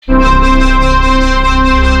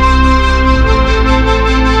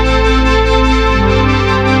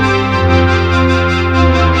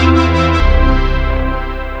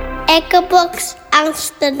Eccobox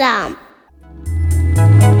Amsterdam.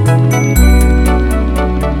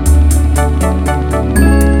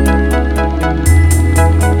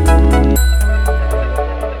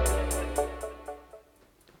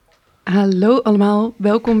 Hallo allemaal,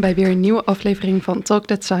 welkom bij weer een nieuwe aflevering van Talk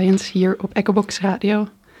That Science hier op Eccobox Radio.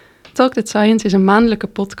 Talk That Science is een maandelijke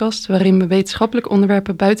podcast waarin we wetenschappelijke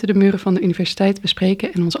onderwerpen buiten de muren van de universiteit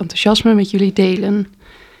bespreken en ons enthousiasme met jullie delen.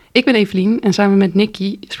 Ik ben Evelien en samen met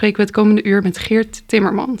Nikki spreken we het komende uur met Geert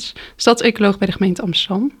Timmermans, stadsecoloog bij de gemeente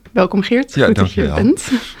Amsterdam. Welkom Geert, ja, goed dat je er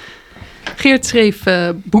bent. Geert schreef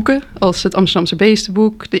boeken als het Amsterdamse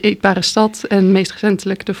Beestenboek, De Eetbare Stad en meest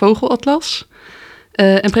recentelijk De Vogelatlas.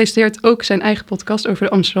 En presenteert ook zijn eigen podcast over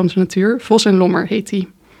de Amsterdamse natuur. Vos en Lommer heet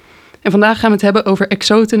die. En vandaag gaan we het hebben over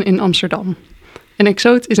exoten in Amsterdam. Een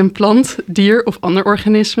exoot is een plant, dier of ander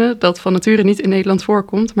organisme dat van nature niet in Nederland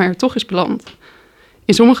voorkomt, maar er toch is beland.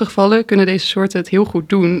 In sommige gevallen kunnen deze soorten het heel goed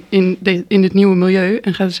doen in dit nieuwe milieu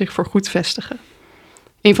en gaan ze zich voorgoed vestigen.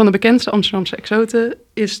 Een van de bekendste Amsterdamse exoten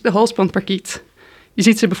is de halsbandparkiet. Je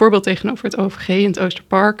ziet ze bijvoorbeeld tegenover het OVG in het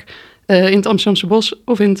Oosterpark, in het Amsterdamse Bos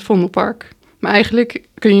of in het Vondelpark. Maar eigenlijk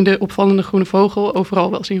kun je de opvallende groene vogel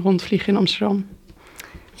overal wel zien rondvliegen in Amsterdam.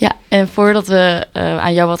 Ja, en voordat we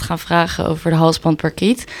aan jou wat gaan vragen over de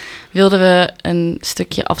halsbandparkiet, wilden we een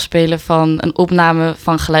stukje afspelen van een opname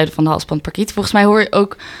van geluiden van de halsbandparkiet. Volgens mij hoor je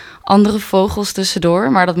ook andere vogels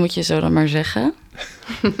tussendoor, maar dat moet je zo dan maar zeggen.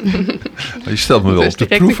 Je stelt me wel op de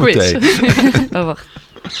proef meteen. Oh, wacht.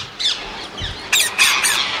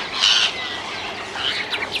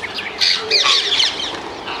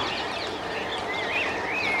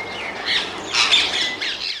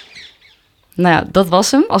 Nou ja, dat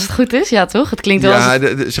was hem, als het goed is. Ja, toch? Het klinkt wel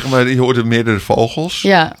als... zeg maar, je hoorde meerdere vogels.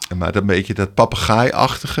 Ja. Maar dat beetje dat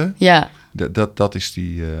papegaai-achtige. Ja. Dat is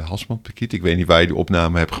die halsbandparkiet. Ik weet niet waar je die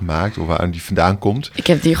opname hebt gemaakt of waar die vandaan komt. Ik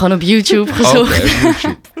heb die gewoon op YouTube gezocht. Oké, op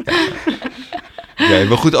YouTube. Ja,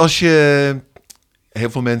 maar goed, als je...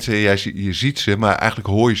 Heel veel mensen, je ziet ze, maar eigenlijk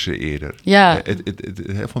hoor je ze eerder. Ja.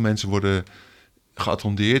 Heel veel mensen worden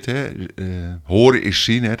geattendeerd. Horen is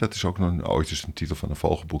zien. Hè? Dat is ook ooit eens een titel van een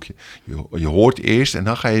vogelboekje. Je hoort eerst en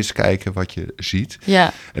dan ga je eens kijken wat je ziet.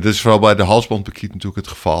 Ja. En dat is vooral bij de halsbandparkiet natuurlijk het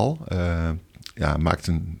geval. Maakt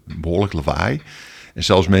een behoorlijk lawaai. En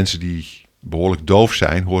zelfs mensen die behoorlijk doof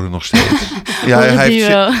zijn, horen nog steeds. Ja,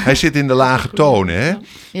 hij zit in de lage tonen. Hè?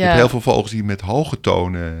 Je hebt heel veel vogels die met hoge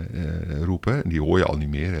tonen roepen. En die hoor je al niet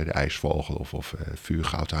meer. Hè? De ijsvogel of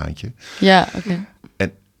vuurgoudhaantje. Ja, oké.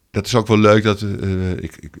 En dat is ook wel leuk dat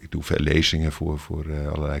ik doe veel lezingen voor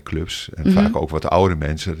allerlei clubs. En vaak ook wat oudere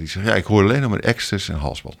mensen. Die zeggen, ik hoor alleen nog maar eksters en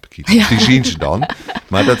halsbandparkiet. Ja. Die zien ze dan.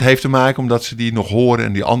 Maar dat heeft te maken omdat ze die nog horen.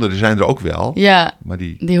 En die anderen zijn er ook wel. Ja, maar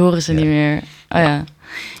die horen ze niet meer. Oh ja.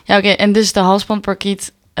 Ja, oké. En dus de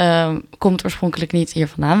halsbandparkiet komt oorspronkelijk niet hier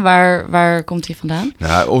vandaan. Waar komt hij vandaan?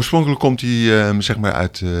 Nou, oorspronkelijk komt hij zeg maar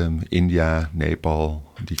uit India,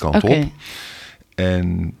 Nepal, die kant op.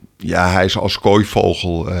 En ja, hij is als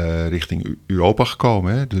kooivogel richting Europa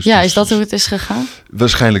gekomen. Hè? Dus, is dat hoe het is gegaan?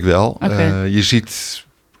 Waarschijnlijk wel. Okay. Je ziet...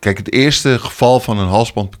 Kijk, het eerste geval van een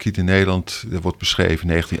halsbandparkiet in Nederland... dat wordt beschreven in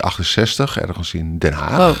 1968, ergens in Den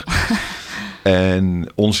Haag. Wow.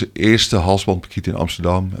 En onze eerste halsbandparkiet in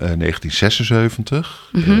Amsterdam, 1976.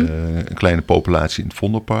 Een kleine populatie in het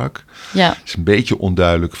Vondelpark. Ja. Het is een beetje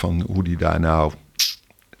onduidelijk van hoe die daar nou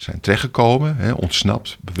zijn terechtgekomen.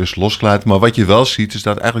 Ontsnapt, bewust losgelaten. Maar wat je wel ziet, is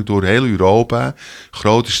dat eigenlijk door heel Europa...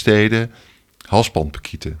 grote steden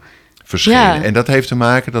halsbandparkieten verschenen. Ja. En dat heeft te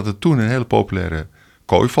maken dat het toen een hele populaire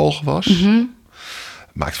kooivogel was.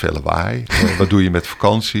 Maakt veel lawaai. Wat doe je met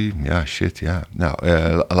vakantie? Ja, shit, ja. Nou,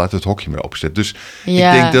 laat het hokje maar openzetten. Dus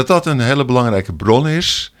ik denk dat dat een hele belangrijke bron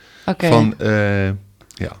is. Van,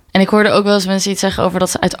 En ik hoorde ook wel eens mensen iets zeggen over dat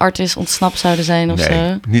ze uit Artis ontsnapt zouden zijn of zo.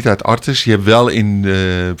 Nee, niet uit Artis. Je hebt wel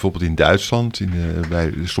bijvoorbeeld in Duitsland,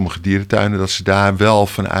 bij sommige dierentuinen, dat ze daar wel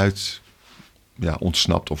vanuit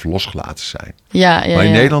ontsnapt of losgelaten zijn. Maar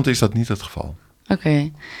in Nederland is dat niet het geval.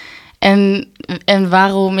 Oké. En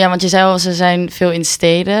waarom, want je zei al, ze zijn veel in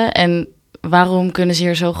steden. En waarom kunnen ze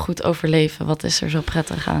hier zo goed overleven? Wat is er zo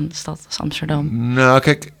prettig aan de stad als Amsterdam? Nou,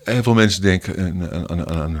 kijk, heel veel mensen denken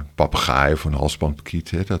aan een papegaai of een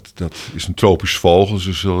halsbandparkiet. Dat is een tropisch vogel.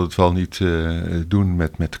 Ze zullen het wel niet doen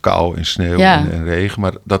met kou en sneeuw en regen.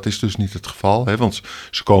 Maar dat is dus niet het geval. Hè? Want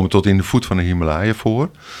ze komen tot in de voet van de Himalaya voor.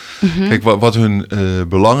 Kijk, wat hun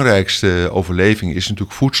belangrijkste overleving is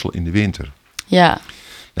natuurlijk voedsel in de winter. Ja.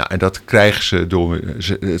 Nou, en dat krijgen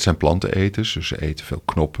ze het zijn planteneters, dus ze eten veel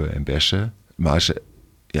knoppen en bessen. Maar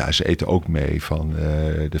ze eten ook mee van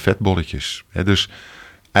de vetbolletjes. Dus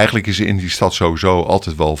eigenlijk is er in die stad sowieso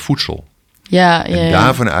altijd wel voedsel. Ja, En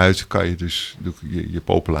daarvan uit kan je dus je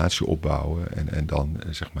populatie opbouwen en dan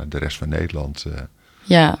zeg maar de rest van Nederland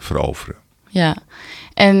veroveren. Ja,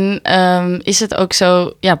 en is het ook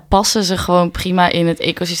zo, passen ze gewoon prima in het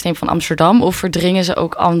ecosysteem van Amsterdam of verdringen ze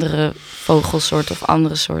ook andere vogelsoorten of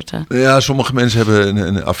andere soorten? Ja, sommige mensen hebben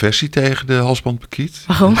een aversie tegen de halsbandparkiet.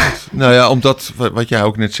 Waarom? Nou ja, omdat, wat jij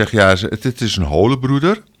ook net zegt, het is een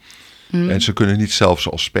holebroeder. En ze kunnen niet zelfs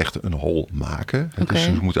als spechten een hol maken. Okay. Dus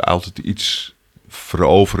ze moeten altijd iets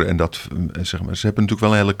veroveren en dat, zeg maar, ze hebben natuurlijk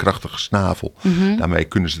wel een hele krachtige snavel. Daarmee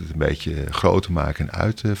kunnen ze het een beetje groter maken en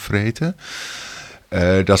uitvreten.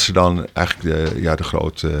 Dat ze dan eigenlijk de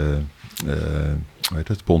grote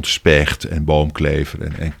bonte specht en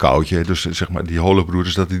boomklever en koutje, dus zeg maar die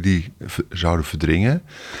holebroeders, dat die zouden verdringen.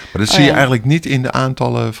 Maar dat zie je eigenlijk niet in de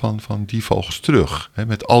aantallen van die vogels terug.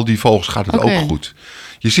 Met al die vogels gaat het ook goed.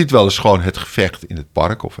 Je ziet wel eens gewoon het gevecht in het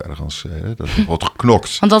park of ergens, dat wordt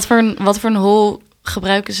geknokt. Want wat voor een hol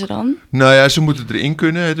gebruiken ze dan? Nou ja, ze moeten erin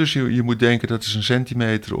kunnen. Dus je moet denken dat is 1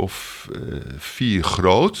 centimeter of 4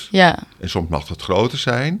 groot. Ja. En soms mag het groter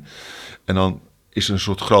zijn. En dan is er een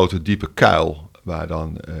soort grote diepe kuil waar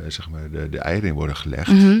dan zeg maar de eieren in worden gelegd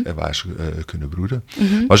en waar ze kunnen broeden.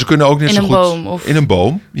 Maar ze kunnen ook net zo goed... In een boom? Of... In een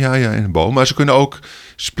boom, ja, in een boom. Maar ze kunnen ook,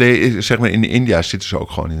 zeg maar in India zitten ze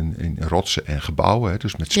ook gewoon in rotsen en gebouwen.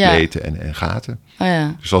 Dus met spleten en gaten. Oh,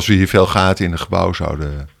 ja. Dus als we hier veel gaten in een gebouw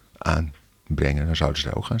zouden aanbrengen, dan zouden ze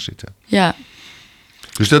daar ook gaan zitten. Ja.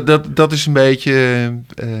 Dus dat is een beetje...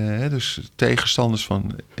 dus tegenstanders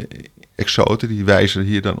van... exoten, die wijzen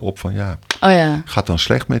hier dan op van gaat dan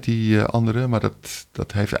slecht met die anderen, maar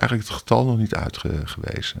dat heeft eigenlijk het getal nog niet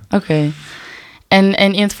uitgewezen. Oké. En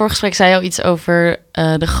in het voorgesprek zei je al iets over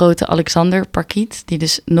de grote Alexanderparkiet, die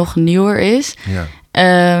dus nog nieuwer is. Ja.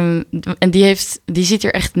 En die ziet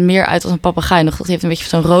er echt meer uit als een papegaai. Nog, die heeft een beetje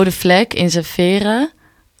zo'n rode vlek in zijn veren.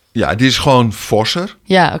 Ja, die is gewoon forser.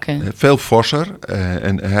 Ja, oké. Veel forser.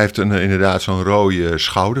 En hij heeft inderdaad zo'n rode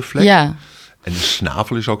schoudervlek. Ja. En de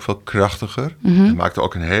snavel is ook veel krachtiger. Hij maakt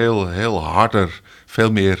ook een heel harder,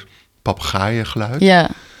 veel meer papegaaiengeluid. Ja.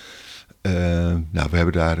 Nou, we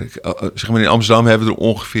hebben daar, zeg maar in Amsterdam hebben we er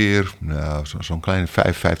ongeveer zo'n kleine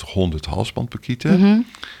 5500 halsbandparkieten.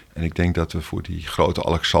 En ik denk dat we voor die grote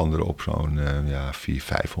Alexander op zo'n 400,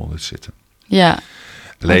 500 zitten. Ja.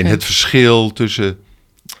 Alleen het verschil tussen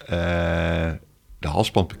de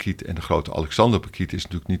halsbandparkiet en de grote Alexanderparkiet is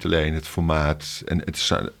natuurlijk niet alleen het formaat. En het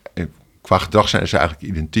is, qua gedrag zijn ze eigenlijk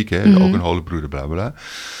identiek, hè? Ook een holebroeder, bla bla.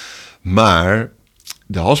 Maar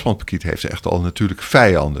de halsbandparkiet heeft echt al natuurlijk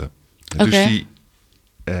vijanden. Dus die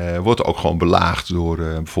wordt ook gewoon belaagd door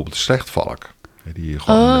bijvoorbeeld de slechtvalk. Die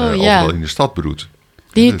gewoon overal in de stad broedt.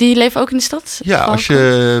 Die leven ook in de stad? Ja, als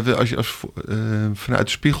je vanuit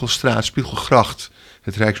de Spiegelstraat, Spiegelgracht,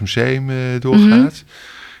 het Rijksmuseum doorgaat,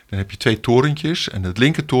 dan heb je 2 torentjes. En het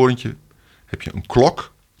linker torentje heb je een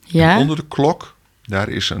klok. Ja. En onder de klok, daar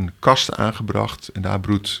is een kast aangebracht en daar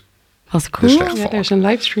broedt wat cool. de slechtvalk. Ja, er is een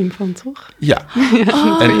livestream van, toch? Ja.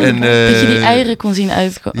 Oh, en, dat je die eieren kon zien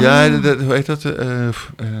uitkomen. Ja, hoe heet dat?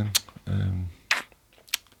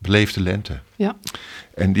 Beleefde lente. Ja.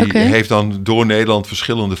 En die heeft dan door Nederland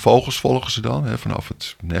verschillende vogels, volgen ze dan. Hè, vanaf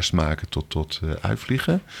het nest maken tot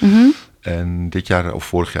uitvliegen. En dit jaar, of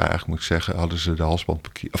vorig jaar eigenlijk moet ik zeggen, hadden ze de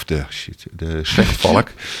halsbandparkiet, of de slechtvalk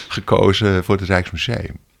gekozen voor het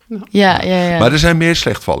Rijksmuseum. Ja. Maar er zijn meer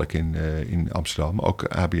slechtvalken in Amsterdam. Ook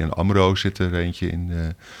ABN AMRO zit er eentje in.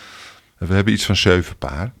 We hebben iets van 7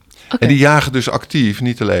 paar. Okay. En die jagen dus actief,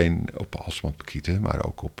 niet alleen op halsbandparkieten, maar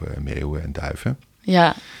ook op meeuwen en duiven.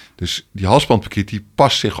 Ja. Dus die halsbandparkiet die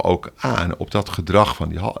past zich ook aan op dat gedrag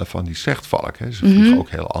van die slechtvalk. Hè. Ze vliegen ook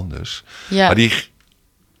heel anders. Ja. Maar die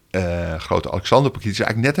grote Alexanderparkiet is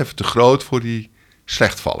eigenlijk net even te groot voor die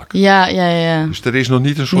slechtvalk. Ja. Dus er is nog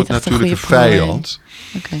niet een soort natuurlijke vijand.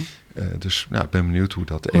 Oké. Dus ik ben benieuwd hoe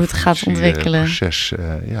dat het gaat ontwikkelen. Proces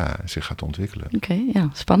zich gaat ontwikkelen. Oké,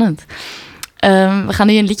 spannend. We gaan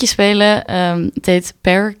nu een liedje spelen. Het heet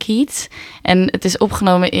Parakeet. En het is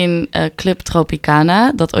opgenomen in Club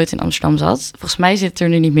Tropicana, dat ooit in Amsterdam zat. Volgens mij zit het er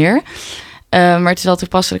nu niet meer. Maar het is wel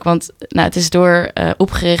toepasselijk, want het is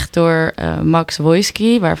opgericht door Max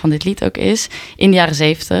Wojski, waarvan dit lied ook is, in de jaren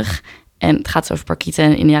 70. En het gaat over parkieten.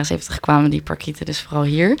 En in de jaren 70 kwamen die parkieten dus vooral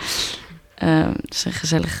hier. Het is een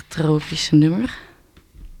gezellig tropische nummer.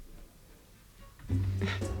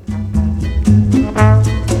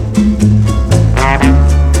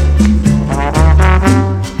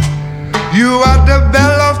 You are the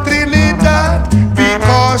belle of Trinidad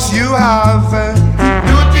because you have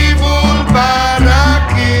beautiful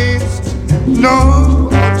parakeets. No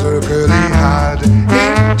other girlie had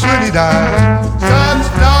in Trinidad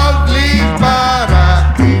such lovely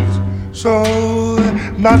parakeets. So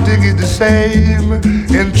nothing is the same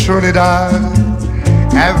in Trinidad.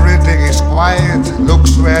 Everything is quiet,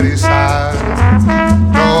 looks very sad.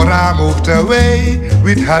 Nora moved away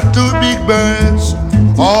with her two big birds.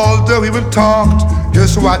 All the women talked,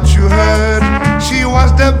 just what you heard. She was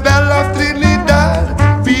the belle of Trinidad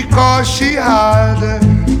because she had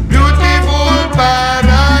beautiful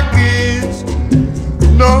parakeets.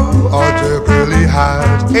 No other girlie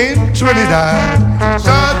had in Trinidad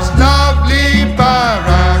such lovely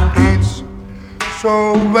parakeets. So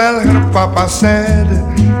well her papa said,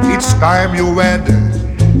 it's time you wed.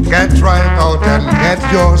 Get right out and get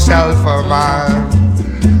yourself a man.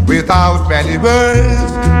 Without many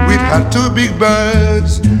words, with her two big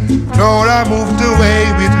birds, Nora moved away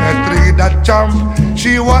with her Trinidad chum.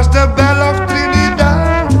 She was the belle of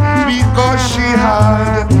Trinidad because she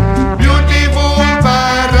had beautiful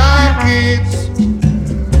parakeets.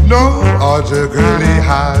 No other girlie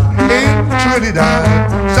had in Trinidad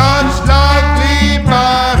such lovely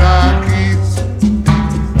parakeets.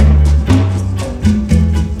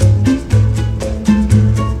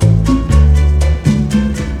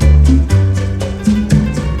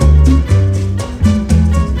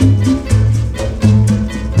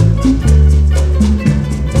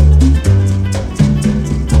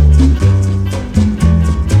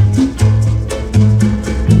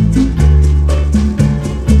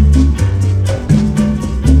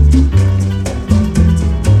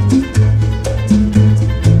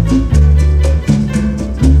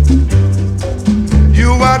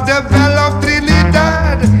 The belle of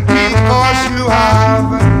Trinidad because you have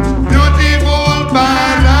beautiful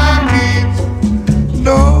parakeets.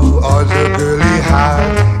 No other girlie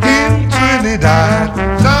had in Trinidad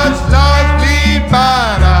such lovely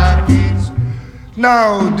parakeets.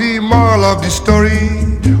 Now the moral of the story,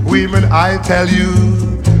 women, I tell you,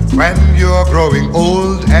 when you're growing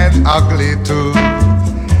old and ugly too,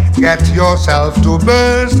 get yourself two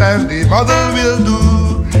birds and the mother will do.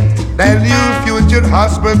 Then your future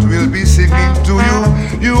husband will be singing to you.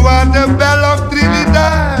 You are the belle of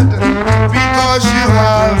Trinidad because you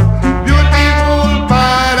have beautiful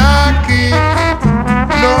parakeets.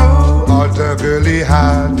 No other girlie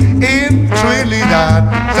had in Trinidad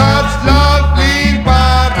such lovely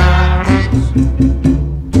parakeets.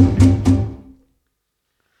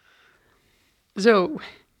 Zo,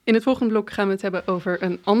 in het volgende blok gaan we het hebben over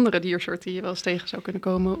een andere diersoort die je wel eens tegen zou kunnen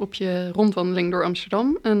komen op je rondwandeling door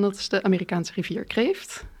Amsterdam. En dat is de Amerikaanse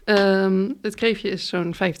rivierkreeft. Het kreeftje is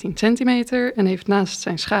zo'n 15 centimeter en heeft naast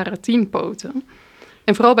zijn scharen 10 poten.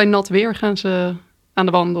 En vooral bij nat weer gaan ze aan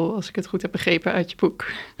de wandel, als ik het goed heb begrepen uit je boek.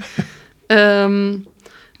 Nou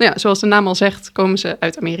ja, zoals de naam al zegt, komen ze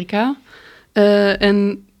uit Amerika.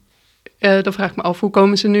 Dan vraag ik me af, hoe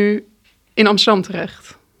komen ze nu in Amsterdam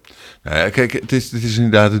terecht? Nou ja, kijk, het is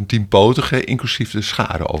inderdaad een 10-potige, inclusief de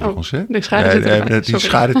scharen overigens. Hè? De scharen zitten erbij. Die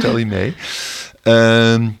scharen tel je mee.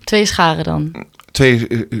 2 scharen dan? 2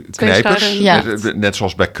 knijpers, scharen, ja. Net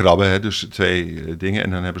zoals bij krabben, hè? Dus 2 dingen. En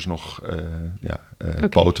dan hebben ze nog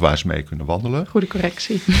poten waar ze mee kunnen wandelen. Goede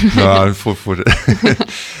correctie. Nou, voor de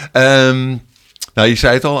nou, je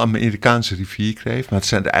zei het al, Amerikaanse rivierkreeft, maar het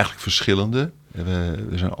zijn er eigenlijk verschillende.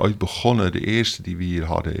 We zijn ooit begonnen, de eerste die we hier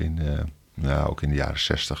hadden in... ook in de jaren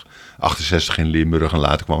 60, 68 in Limburg en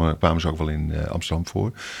later kwamen ze ook wel in Amsterdam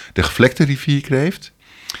voor. De gevlekte rivierkreeft.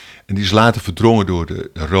 En die is later verdrongen door de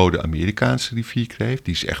rode Amerikaanse rivierkreeft.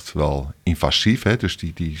 Die is echt wel invasief, hè? Dus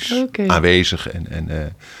die is aanwezig. En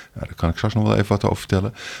daar kan ik straks nog wel even wat over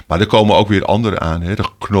vertellen. Maar er komen ook weer andere aan. Hè? De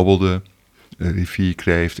geknobbelde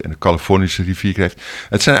rivierkreeft en de Californische rivierkreeft.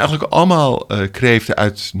 Het zijn eigenlijk allemaal kreeften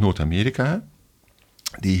uit Noord-Amerika.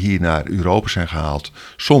 Die hier naar Europa zijn gehaald.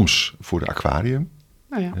 Soms voor de aquarium.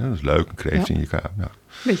 Oh ja. Ja, dat is leuk, een kreeft in je kamer. Ja.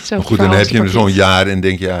 Maar goed, dan heb je hem zo'n jaar en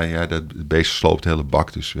denk je, ja, dat beest sloopt de hele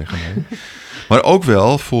bak, dus weg ermee. Maar ook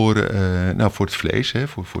wel voor het vlees, hè,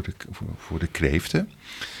 voor de kreeften.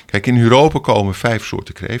 Kijk, in Europa komen 5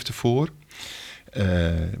 soorten kreeften voor.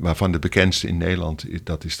 Waarvan de bekendste in Nederland,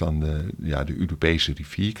 dat is dan de Europese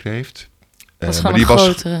rivierkreeft. Dat is gewoon een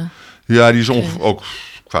grotere. Ja, die is ongeveer ook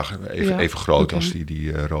even groot als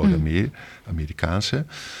die rode Amerikaanse.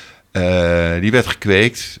 Die werd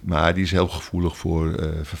gekweekt, maar die is heel gevoelig voor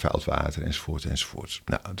vervuild water enzovoort.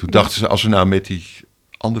 Nou, toen dachten ze, als we nou met die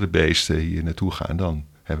andere beesten hier naartoe gaan, dan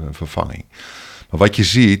hebben we een vervanging. Maar wat je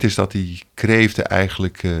ziet is dat die kreeften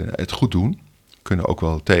eigenlijk het goed doen. Kunnen ook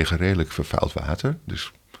wel tegen redelijk vervuild water.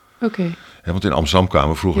 Dus, want in Amsterdam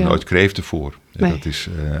kwamen vroeger nooit kreeften voor. Nee. Dat is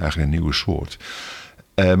eigenlijk een nieuwe soort.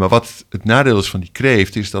 Maar wat het nadeel is van die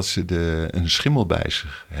kreeft is dat ze een schimmel bij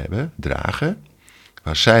zich dragen,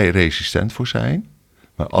 waar zij resistent voor zijn,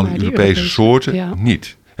 maar alle Europese soorten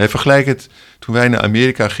niet. Vergelijk het, toen wij naar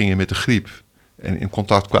Amerika gingen met de griep en in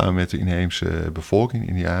contact kwamen met de inheemse bevolking,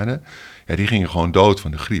 Indianen, die gingen gewoon dood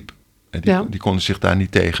van de griep. En die konden zich daar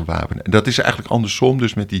niet tegen wapenen. En dat is eigenlijk andersom,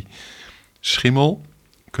 dus met die schimmel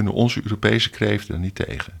kunnen onze Europese kreeften er niet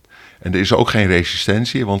tegen. En er is ook geen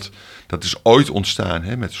resistentie, want dat is ooit ontstaan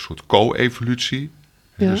met een soort co-evolutie.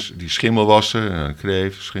 Ja. Dus die schimmel was er, en een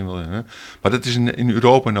kreeft, schimmel. Maar dat is in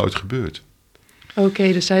Europa nooit gebeurd.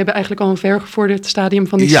 Oké, dus zij hebben eigenlijk al een vergevorderd stadium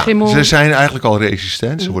van die schimmel. Ja, ze zijn eigenlijk al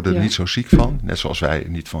resistent. Ze worden er niet zo ziek van. Net zoals wij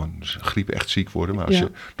niet van griep echt ziek worden. Maar als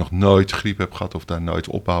je nog nooit griep hebt gehad of daar nooit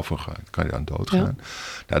opbouw van gaat, kan je aan doodgaan. Ja.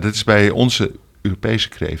 Nou, dat is bij onze Europese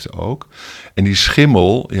kreeften ook. En die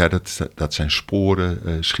schimmel, dat zijn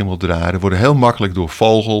sporen, schimmeldraden, worden heel makkelijk door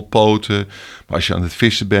vogelpoten. Maar als je aan het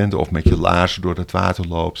vissen bent of met je laarzen door het water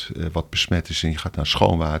loopt, wat besmet is en je gaat naar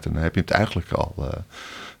schoonwater, dan heb je het eigenlijk al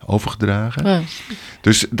overgedragen. Ja.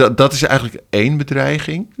 Dus dat is eigenlijk één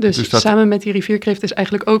bedreiging. Dus samen met die rivierkreeft is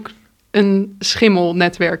eigenlijk ook een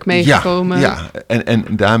schimmelnetwerk meegekomen. Ja. En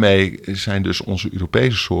daarmee zijn dus onze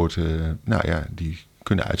Europese soorten, die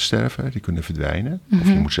kunnen uitsterven, die kunnen verdwijnen. Mm-hmm.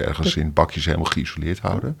 Of je moet ze ergens in bakjes helemaal geïsoleerd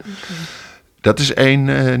houden. Okay. Dat is één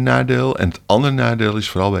nadeel. En het andere nadeel is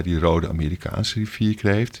vooral bij die rode Amerikaanse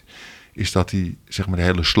rivierkreeft, is dat die zeg maar de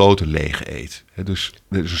hele sloten leeg eet. Dus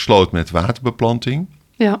er is een sloot met waterbeplanting.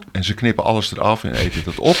 Ja. En ze knippen alles eraf en eten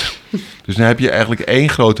dat op. Dus dan heb je eigenlijk één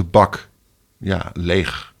grote bak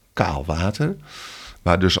leeg kaal water.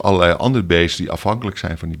 Waar dus allerlei andere beesten die afhankelijk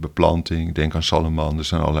zijn van die beplanting. Denk aan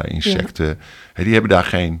salamanders en allerlei insecten. Ja. Die hebben daar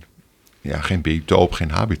geen biotoop,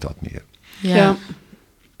 geen habitat meer. Ja.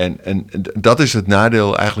 En dat is het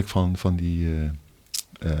nadeel eigenlijk van die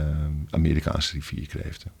Amerikaanse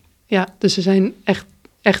rivierkreeften. Ja, dus ze zijn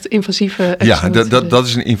echt invasieve. Ja, dat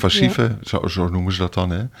is een invasieve, zo noemen ze dat dan.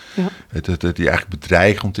 Hè? Ja. Dat die eigenlijk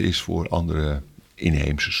bedreigend is voor andere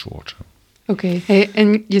inheemse soorten. Oké. Hey,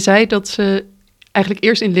 en je zei dat ze eigenlijk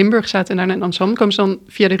eerst in Limburg zaten en daarna in Amsterdam. Komen ze dan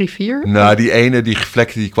via de rivier? Nou, die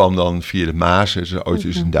gevlekte die kwam dan via de Maas. Ze is ooit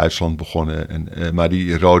in Duitsland begonnen. Maar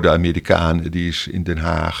die rode Amerikaan, die is in Den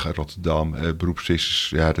Haag, Rotterdam, beroepsvissers.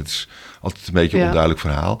 Ja, dat is altijd een beetje een onduidelijk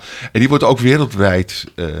verhaal. En die wordt ook wereldwijd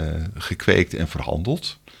gekweekt en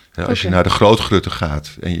verhandeld. Als je naar de grootgrutten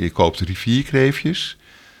gaat en je koopt rivierkreefjes,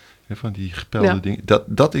 van die gepelde dingen.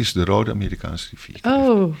 Dat is de rode Amerikaanse rivierkreeft.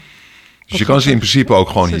 Oh. Dus je kan ze in principe ook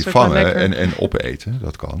gewoon hier vangen en opeten.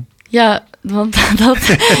 Dat kan. Ja, want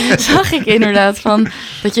dat zag ik inderdaad.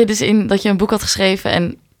 Dat je een boek had geschreven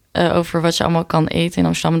en over wat je allemaal kan eten in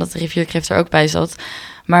Amsterdam. En dat de rivierkreeft er ook bij zat.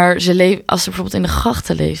 Maar als ze bijvoorbeeld in de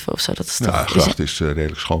grachten leven of zo. Dat is toch, gracht is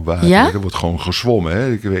redelijk schoon water. Ja? Er wordt gewoon gezwommen.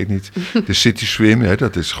 Hè? Ik weet niet. De city swim,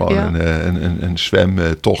 dat is gewoon een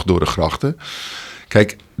zwemtocht door de grachten.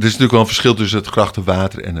 Kijk, er is natuurlijk wel een verschil tussen het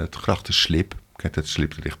grachtenwater en het grachtenslip. Kijk, dat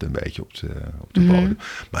slip ligt een beetje op de bodem.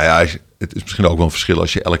 Maar het is misschien ook wel een verschil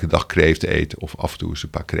als je elke dag kreeften eet of af en toe eens een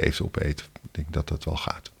paar kreeften opeet. Ik denk dat dat wel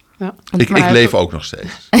gaat. Ja. Ik leef ook nog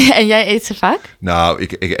steeds. En jij eet ze vaak? Nou,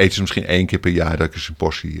 ik eet ze misschien 1 keer per jaar dat ik eens een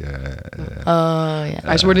portie...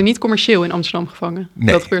 Maar ze worden niet commercieel in Amsterdam gevangen?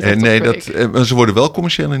 Nee, dat gebeurt ze worden wel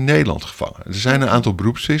commercieel in Nederland gevangen. Er zijn een aantal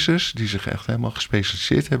beroepsvissers die zich echt helemaal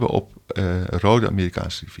gespecialiseerd hebben op rode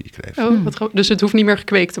Amerikaanse rivierkreeften. Oh, dus het hoeft niet meer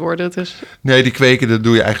gekweekt te worden? Nee, die kweken, dat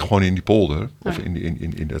doe je eigenlijk gewoon in die polder. Of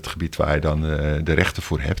in dat gebied waar je dan de rechten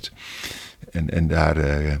voor hebt. En daar,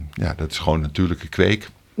 dat is gewoon natuurlijke kweek.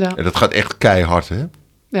 Ja. En dat gaat echt keihard, hè?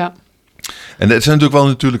 Ja. En het zijn natuurlijk wel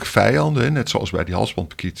natuurlijke vijanden, hè? Net zoals bij die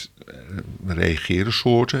halsbandparkiet reageren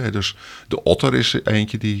soorten. Hè? Dus de otter is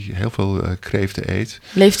eentje die heel veel kreeften eet.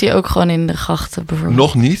 Leeft hij ook gewoon in de grachten bijvoorbeeld?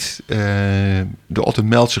 Nog niet. De otter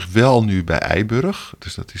meldt zich wel nu bij Eiburg.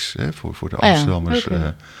 Dus dat is voor de Amsterdammers...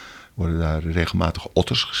 Okay. Worden daar regelmatig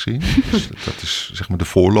otters gezien. Dus dat is zeg maar de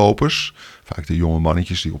voorlopers. Vaak de jonge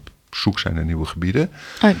mannetjes die op zoek zijn naar nieuwe gebieden.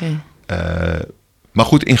 Oké. Maar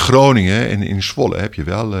goed, in Groningen en in Zwolle heb je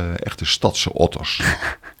wel echte stadse otters.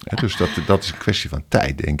 Dus dat is een kwestie van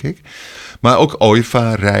tijd, denk ik. Maar ook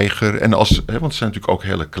ooievaar, reiger. En want ze zijn natuurlijk ook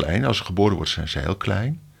heel klein. Als ze geboren worden, zijn ze heel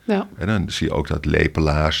klein. Ja. En dan zie je ook dat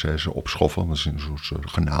lepelaars ze opschoffen. Dat is een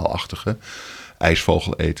soort garnaalachtige.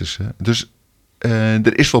 IJsvogel eten ze. Dus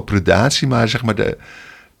er is wel predatie, maar zeg maar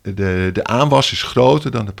de aanwas is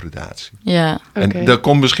groter dan de predatie. Ja. En daar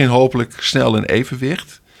komt misschien hopelijk snel een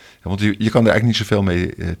evenwicht. Want je kan er eigenlijk niet zoveel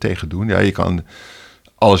mee tegen doen. Ja, je kan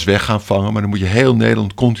alles weg gaan vangen, maar dan moet je heel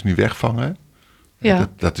Nederland continu wegvangen. Ja.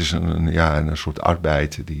 Dat is een soort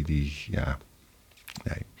arbeid die.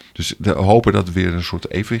 Dus we hopen dat er weer een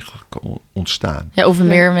soort evenwicht kan ontstaan. Ja, of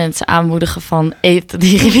meer mensen aanmoedigen van eten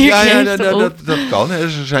die rivierkreeften op. Dat kan. Hè.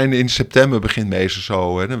 Ze zijn in september begint meestal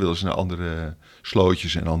zo. Hè. Dan willen ze naar andere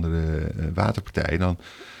slootjes en andere waterpartijen, dan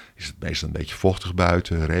is het meestal een beetje vochtig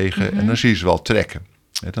buiten, regen. En dan zie je ze wel trekken.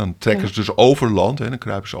 Dan trekken ze dus over land, dan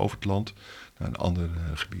kruipen ze over het land naar een ander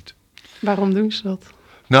gebied. Waarom doen ze dat?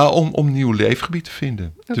 Nou, om nieuw leefgebied te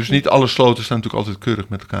vinden. Okay. Dus niet alle sloten staan natuurlijk altijd keurig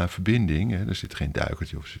met elkaar in verbinding. Hè. Er zit geen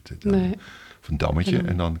duikertje of een dammetje.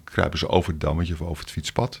 En dan kruipen ze over het dammetje of over het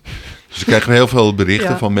fietspad. Dus dan krijgen we heel veel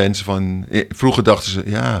berichten van mensen van... Vroeger dachten ze,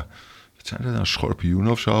 wat zijn dat nou,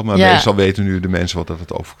 schorpioenen of zo? Maar meestal weten nu de mensen wat dat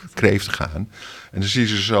het over kreeften gaan. En dan zie je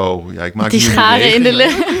ze zo... ik maak die scharen in de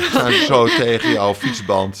lucht. Dan staan ze zo tegen jouw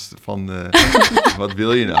fietsband van... wat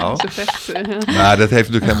wil je nou? Maar dat heeft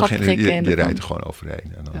natuurlijk helemaal geen... Je rijdt er gewoon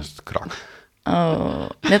overheen en dan is het krak. Oh,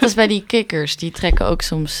 net als bij die kikkers. Die trekken ook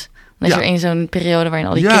soms... Dan is er in zo'n periode waarin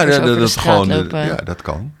al die kikkers over de straat lopen. Ja, dat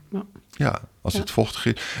kan. Ja, als het vochtig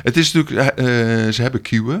is. Het is natuurlijk... ze hebben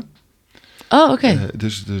kieuwen. Oh, oké.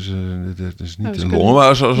 Dus niet de longen, maar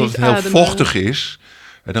als het heel vochtig is...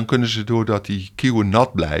 dan kunnen ze, doordat die kieuwen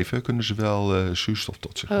nat blijven... kunnen ze wel zuurstof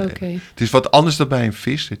tot zich nemen. Het is wat anders dan bij een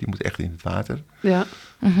vis. Die moet echt in het water. Ja.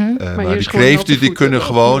 Maar die kreeften die kunnen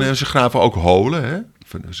gewoon... En ze graven ook holen. Hè?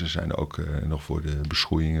 Ze zijn ook nog voor de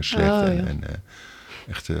beschoeiingen slecht.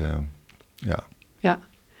 Ja.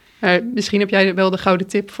 Misschien heb jij wel de gouden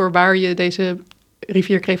tip... voor waar je deze...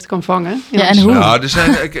 rivierkreeften kan vangen. En hoe? Nou, er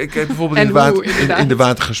zijn, ik heb bijvoorbeeld in de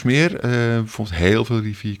Watergasmeer bijvoorbeeld heel veel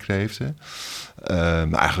rivierkreeften.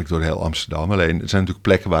 Maar eigenlijk door heel Amsterdam. Alleen, er zijn natuurlijk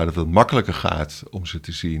plekken waar het wat makkelijker gaat om ze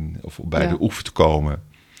te zien of bij de oever te komen.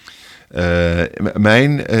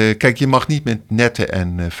 Kijk, je mag niet met netten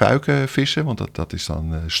en fuiken vissen, want dat is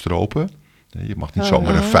dan stropen. Je mag niet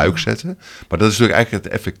zomaar een fuik zetten. Maar dat is natuurlijk eigenlijk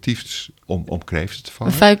het effectiefst om kreeften te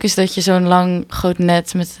vangen. Een fuik is dat je zo'n lang groot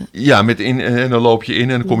net met... Ja, en dan loop je in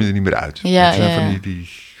en dan kom je er niet meer uit. Ja, dat zijn van die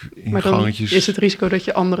ingangetjes. Maar dan is het risico dat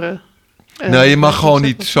je andere... nee, je mag gewoon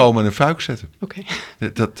niet zomaar een fuik zetten. Oké.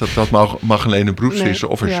 Dat mag alleen een beroepsvisser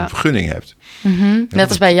of als je een vergunning hebt. Net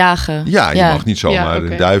als bij jagen. Ja, je mag niet zomaar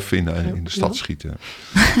een duif in de stad schieten.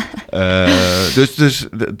 Dus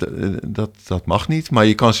dat mag niet. Maar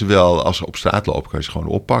je kan ze wel, als ze op straat lopen, kan je ze gewoon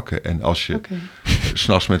oppakken. En als je 's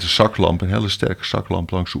nachts met een zaklamp, een hele sterke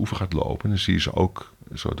zaklamp langs de oever gaat lopen, dan zie je ze ook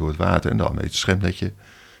zo door het water en dan met het schemnetje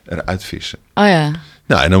eruit vissen. Oh ja.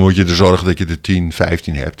 Nou, en dan moet je er zorgen dat je er 10,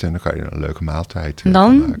 15 hebt en dan kan je een leuke maaltijd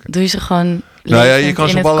dan maken. Doe je ze gewoon je kan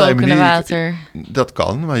in ze het kokende water. Dat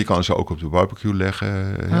kan, maar je kan ze ook op de barbecue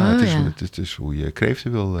leggen. Het is hoe je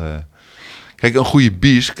kreeften wil. Kijk, een goede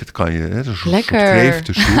bisk, dat kan je, een soort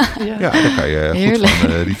kreeftensoep. Dan kan je goed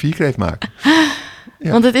van rivierkreeft maken.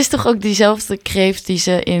 Ja. Want het is toch ook diezelfde kreeft die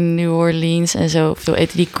ze in New Orleans en zo veel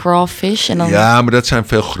eten, die crawfish? En dan... Ja, maar dat zijn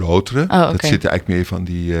veel grotere. Dat zitten eigenlijk meer van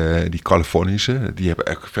die Californische. Die hebben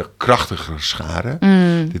echt veel krachtigere scharen.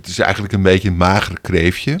 Dit is eigenlijk een beetje een mager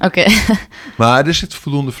kreeftje. Maar er zit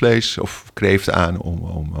voldoende vlees of kreeft aan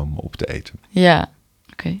om op te eten. Ja,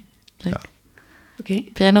 oké. Leuk. Ja.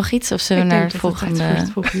 Heb jij nog iets of zullen we naar het volgende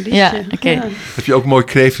liedje? Ja, oké. Heb je ook een mooi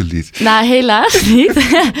kreeftenlied? Nou, helaas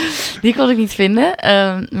niet. Die kon ik niet vinden.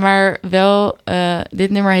 Maar wel, dit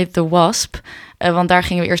nummer heet The Wasp. Want daar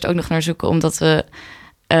gingen we eerst ook nog naar zoeken, omdat we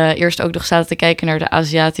eerst ook nog zaten te kijken naar de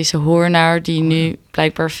Aziatische hoornaar, die nu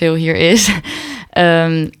blijkbaar veel hier is.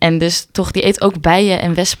 En dus toch, die eet ook bijen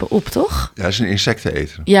en wespen op, toch? Ja, dat is een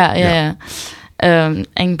insecteneter. Ja.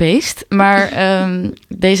 Eng beest. Maar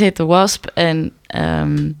deze heet The Wasp en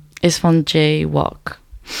is van Jay Walk.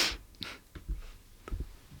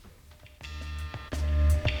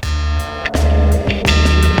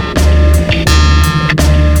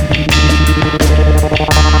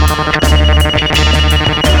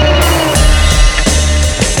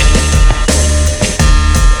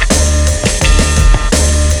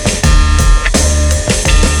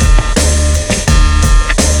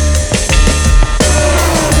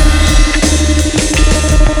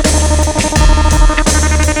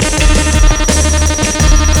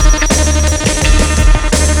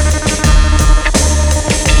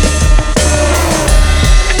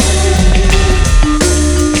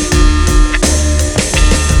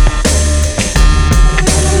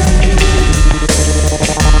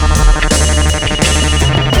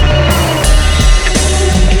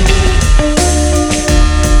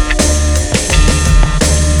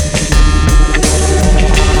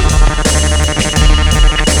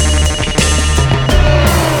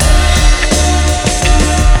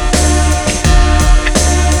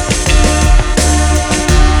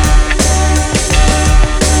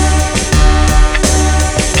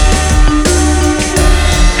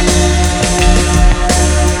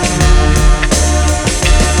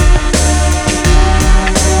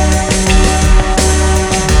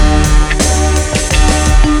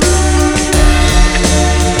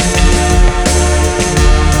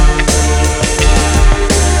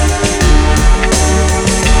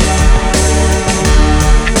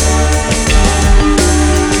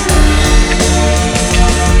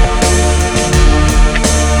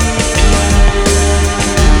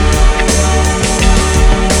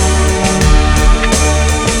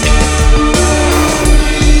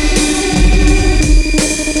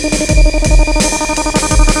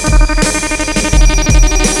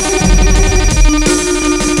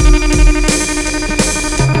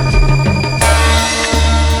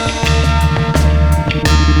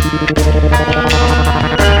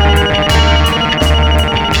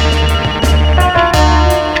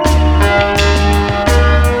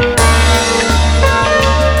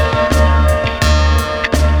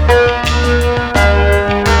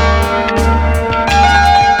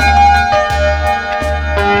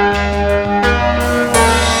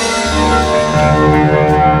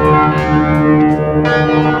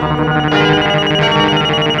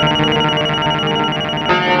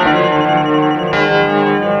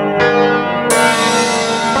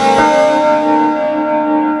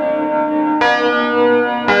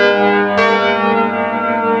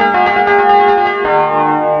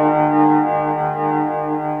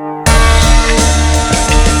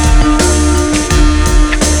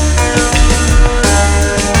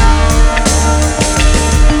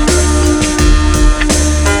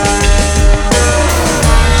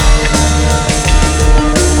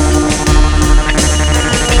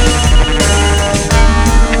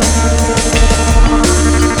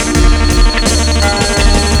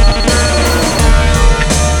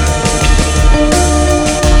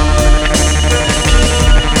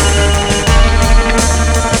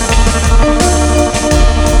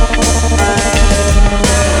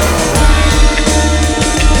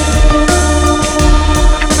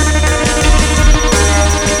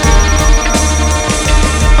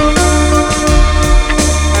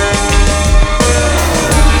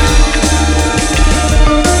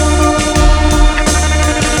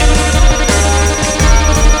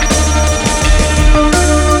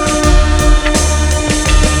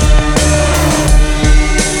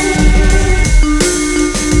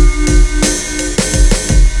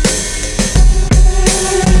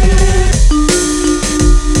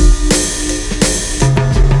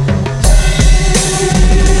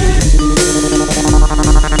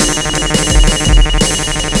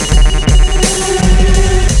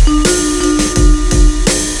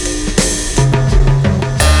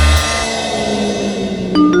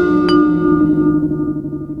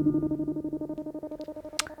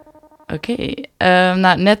 Oké.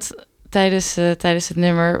 Nou, net tijdens het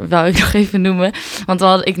nummer wou ik nog even noemen.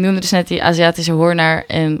 Want ik noemde dus net die Aziatische hoornaar.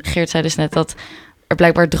 En Geert zei dus net dat er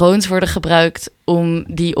blijkbaar drones worden gebruikt om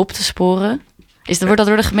die op te sporen. Wordt dat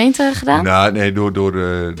door de gemeente gedaan? Nou, nee,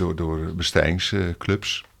 door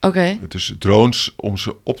bestrijdingsclubs. Oké. Dus drones om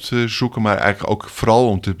ze op te zoeken, maar eigenlijk ook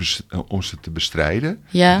vooral om ze te bestrijden.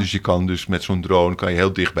 Ja. Dus je kan dus met zo'n drone kan je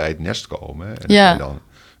heel dicht bij het nest komen. En Ja. dan kan je dan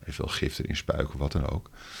even veel gif erin spuiken, wat dan ook.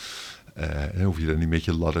 Dan hoef je dan niet met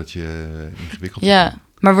je laddertje ingewikkeld te Ja. doen.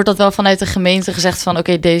 Maar wordt dat wel vanuit de gemeente gezegd van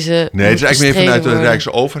oké, deze Nee, het is moet eigenlijk meer bestreden vanuit de worden?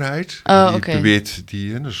 Rijksoverheid. Oh, Die oké. probeert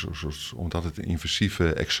dus, omdat het een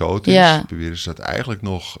invasieve exoot is, Ja. proberen ze dat eigenlijk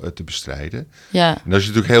nog te bestrijden. Ja, En als je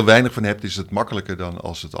natuurlijk heel weinig van hebt, is het makkelijker dan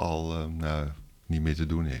als het al niet meer te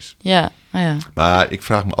doen is. ja, ja. Maar ik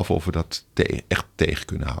vraag me af of we dat echt tegen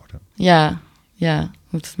kunnen houden. Ja,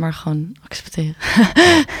 moet het maar gewoon accepteren.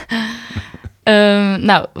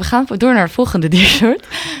 Nou, we gaan door naar het volgende diersoort.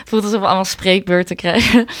 Het voelt alsof we allemaal spreekbeurten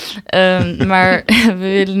krijgen. Maar we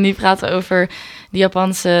willen nu praten over de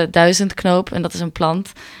Japanse duizendknoop. En dat is een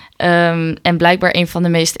plant. En blijkbaar een van de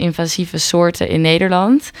meest invasieve soorten in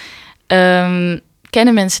Nederland.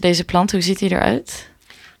 Kennen mensen deze plant? Hoe ziet hij eruit?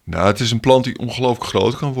 Nou, het is een plant die ongelooflijk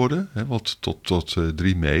groot kan worden. Hè, wat tot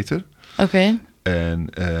 3 meter. Oké. En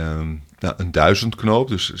een duizendknoop,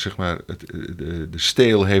 dus zeg maar, de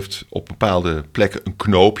steel heeft op bepaalde plekken een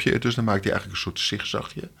knoopje. Dus dan maakt hij eigenlijk een soort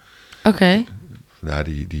zigzagje. Oké. Vandaar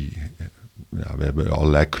we hebben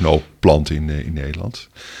allerlei knoopplanten in Nederland.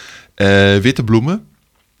 Witte bloemen,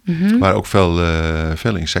 waar ook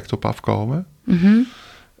veel insecten op afkomen.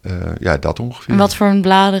 Dat ongeveer. En wat voor een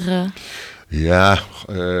bladeren? Ja,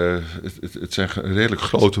 het zijn redelijk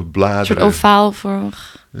grote bladeren. Een soort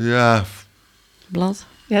ovaalvormig Ja, blad?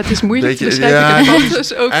 Ja, het is moeilijk te Beetje- beschrijven. ja, Ik heb het het is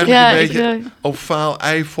dus ook. eigenlijk Ja, een ik- beetje ovaal,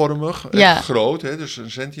 eivormig. Ja. Echt groot, hè? Dus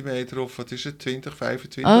een centimeter of wat is het, 20,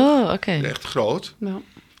 25. Oh, oké. Echt groot. Nou,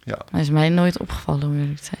 Hij is mij nooit opgevallen, om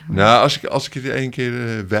eerlijk te zijn. Nou, als ik het een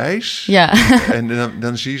keer wijs, Ja. en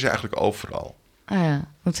dan zie je ze eigenlijk overal.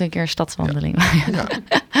 Moeten we een keer een stadswandeling maken. Ja.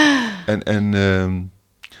 En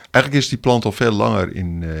eigenlijk is die plant al veel langer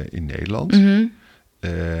in Nederland. Mhm.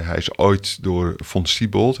 Hij is ooit door von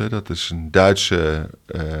Siebold, dat is een Duitse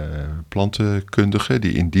plantenkundige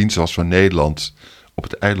die in dienst was van Nederland op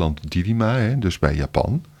het eiland Dirima, dus bij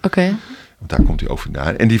Japan. Oké. Want daar komt hij ook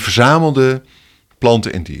vandaan. En die verzamelde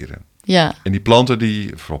planten en dieren. Ja. En die planten,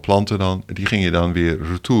 vooral planten dan, die gingen dan weer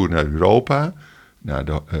retour naar Europa, naar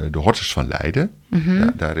de hortus van Leiden.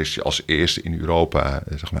 Daar is hij als eerste in Europa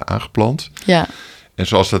zeg maar aangeplant. Ja. En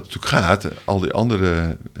zoals dat natuurlijk gaat, al die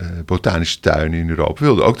andere botanische tuinen in Europa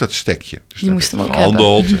wilden ook dat stekje. Dus daar moesten werd hem ook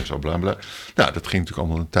gehandeld en zo bla bla. Nou, dat ging natuurlijk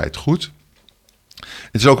allemaal een tijd goed.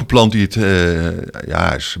 Het is ook een plant die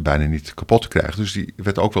is bijna niet kapot te krijgen. Dus die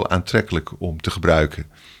werd ook wel aantrekkelijk om te gebruiken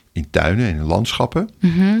in tuinen en in landschappen.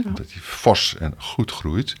 Omdat hij fors en goed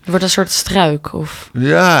groeit. Het wordt een soort struik, of...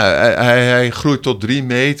 Ja, hij groeit tot 3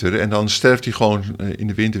 meter en dan sterft hij gewoon in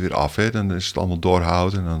de winter weer af. Hè. Dan is het allemaal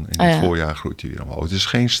doorhout en dan in het voorjaar groeit hij weer omhoog. Het is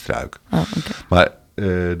geen struik. Oh, oké. Maar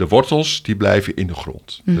de wortels, die blijven in de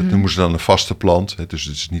grond. Dat noemen ze dan een vaste plant. Hè. Dus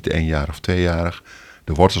het is niet 1 of 2-jarig.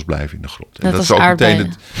 De wortels blijven in de grond. En Net dat als is ook meteen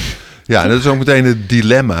aardbeien. dat is ook meteen het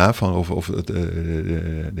dilemma van of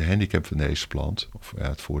de handicap van deze plant, of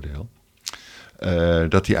het voordeel.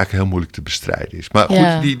 Dat die eigenlijk heel moeilijk te bestrijden is. Maar goed,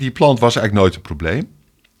 Ja. die plant was eigenlijk nooit een probleem.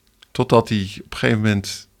 Totdat hij op een gegeven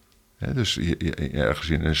moment, dus ergens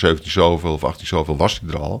in 17 zoveel of 18 zoveel was hij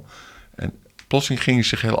er al. En plotseling ging hij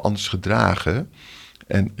zich heel anders gedragen.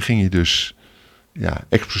 En ging hij dus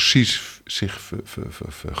explosief zich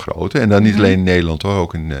vergroten. En dan niet alleen in Nederland hoor,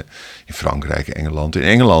 ook in Frankrijk, Engeland. In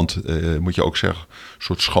Engeland moet je ook zeggen, een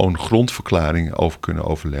soort schoon grondverklaring over kunnen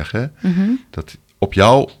overleggen. Dat op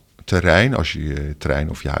jouw terrein, als je je terrein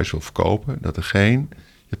of je huis wil verkopen, dat er geen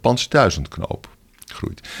Japanse duizendknoop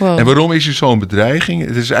groeit. Wow. En waarom is hij zo'n bedreiging? Het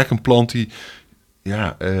is eigenlijk een plant die,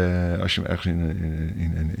 als je hem ergens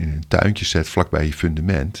in een tuintje zet, vlakbij je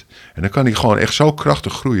fundament, en dan kan hij gewoon echt zo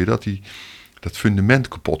krachtig groeien dat hij dat fundament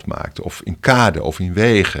kapot maakt. Of in kaden of in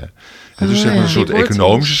wegen. En dus zeg maar een soort Die wortels.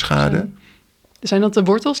 economische schade. Zijn dat de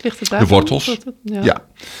wortels? Ligt het daar? De wortels, Ja. ja.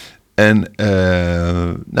 En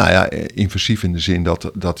invasief in de zin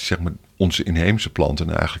dat zeg maar onze inheemse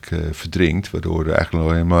planten eigenlijk verdringt, waardoor er eigenlijk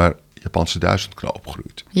alleen maar Japanse duizendknoop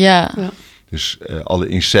groeit. Ja. Dus alle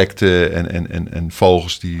insecten en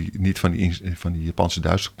vogels die niet van die Japanse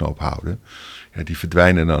duizendknoop houden, die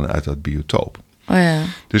verdwijnen dan uit dat biotoop. Oh ja.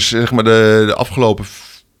 Dus zeg maar de afgelopen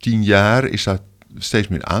 10 jaar is daar steeds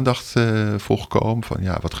meer aandacht voor gekomen. Van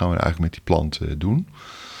wat gaan we eigenlijk met die plant doen?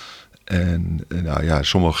 En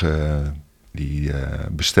sommige Die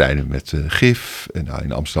bestrijden met gif. En nou,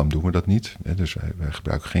 in Amsterdam doen we dat niet. Hè, dus wij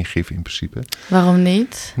gebruiken geen gif in principe. Waarom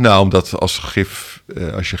niet? Nou, omdat als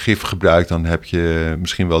je gif gebruikt, dan heb je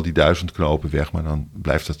misschien wel die 1000 knopen weg. Maar dan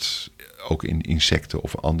blijft dat ook in insecten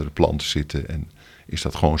of andere planten zitten. En is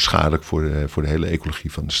dat gewoon schadelijk voor de hele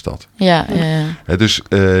ecologie van de stad. Ja. Hè, dus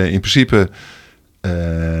in principe,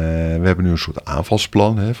 we hebben nu een soort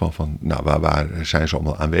aanvalsplan. Hè, van waar zijn ze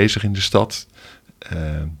allemaal aanwezig in de stad?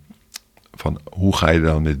 Van hoe ga je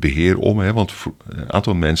dan met beheer om? Hè? Want een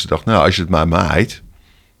aantal mensen dachten, nou, als je het maar maait,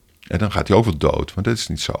 en dan gaat hij ook wel dood. Maar dat is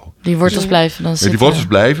niet zo. Die wortels blijven dan zitten. Die wortels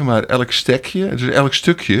blijven, maar elk stekje, dus elk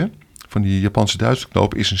stukje van die Japanse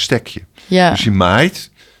duizendknoop is een stekje. Ja. Dus je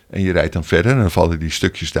maait en je rijdt dan verder en dan vallen die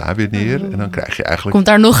stukjes daar weer neer. En dan krijg je eigenlijk... Komt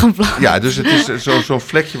daar nog een plan? Ja, dus het is zo'n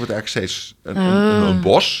vlekje wordt eigenlijk steeds een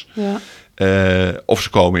bos. Ja. Of ze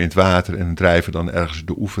komen in het water en drijven dan ergens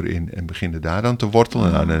de oever in en beginnen daar dan te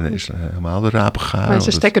wortelen. Nou, dan is helemaal de rapen gaar. Maar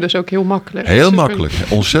ze stekken dus ook heel makkelijk. Heel Super. makkelijk,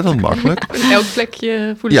 ontzettend makkelijk. Elk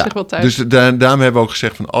plekje voelen zich wel thuis. Dus daarom hebben we ook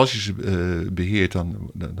gezegd van als je ze beheert,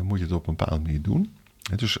 dan moet je het op een bepaalde manier doen.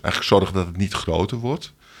 Dus eigenlijk zorgen dat het niet groter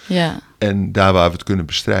wordt. Ja. En daar waar we het kunnen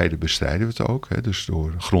bestrijden we het ook. Hè? Dus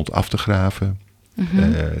door grond af te graven,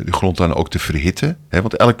 de grond dan ook te verhitten. Hè?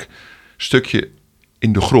 Want elk stukje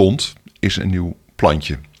in de grond is een nieuw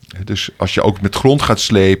plantje. Dus als je ook met grond gaat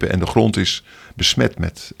slepen en de grond is besmet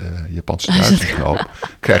met Japanse duizendknoop,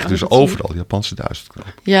 krijg je dus overal Japanse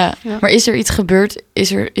duizendknoop. Ja, maar is er iets gebeurd?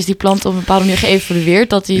 Is die plant op een bepaalde manier geëvalueerd?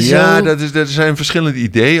 Dat die Ja, zo... er zijn verschillende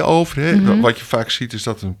ideeën over. Hè. Wat je vaak ziet is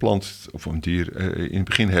dat een plant of een dier in het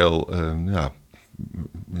begin heel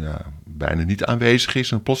bijna niet aanwezig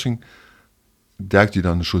is. En plotseling duikt hij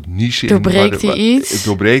dan een soort niche Doorbreekt hij iets? Het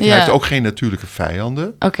doorbreekt. Ja. Hij heeft ook geen natuurlijke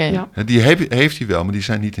vijanden. Oké. Ja. Die heeft hij wel, maar die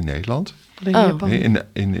zijn niet in Nederland. Alleen Oh. Japan.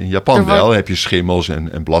 In Japan wel heb je schimmels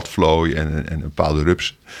en bladvlooi en een bepaalde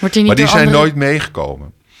rups. Wordt die niet Maar die door zijn andere- nooit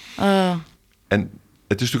meegekomen. Oh. En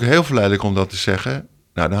het is natuurlijk heel verleidelijk om dat te zeggen.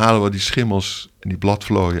 Nou, dan halen we die schimmels en die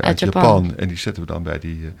bladvlooien uit Japan. En die zetten we dan bij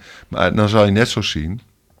die... maar dan zal je net zo zien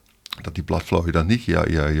dat die bladvlooien dan niet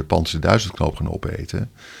je Japanse duizendknoop gaan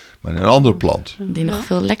opeten, maar een andere plant. Die nog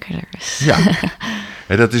veel lekkerder is. Ja.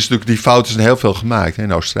 En dat is natuurlijk, die fouten zijn heel veel gemaakt.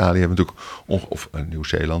 In Australië hebben we natuurlijk, of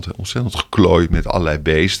Nieuw-Zeeland, ontzettend geklooid met allerlei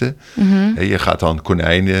beesten. En je gaat dan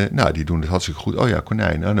konijnen, nou die doen het hartstikke goed. Oh ja,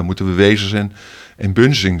 konijnen. Nou, dan moeten we wezels en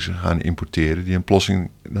bunzings gaan importeren, die in plotseling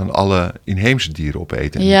dan alle inheemse dieren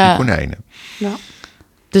opeten. En niet die konijnen. Ja.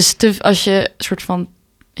 Dus als je soort van,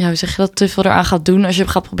 ja, hoe zeg je dat, te veel eraan gaat doen, als je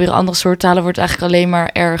gaat proberen andere soorten te halen, wordt het eigenlijk alleen maar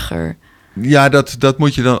erger. Ja, dat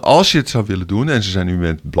moet je dan, als je het zou willen doen, en ze zijn nu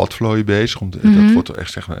met bladvlooien bezig, dat wordt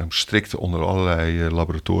echt zeg maar, strikt onder allerlei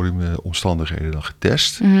laboratoriumomstandigheden dan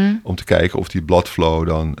getest, om te kijken of die bladvlooi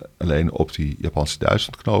dan alleen op die Japanse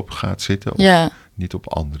duizendknoop gaat zitten, of niet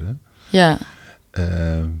op andere. Ja.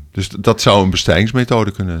 Dus dat zou een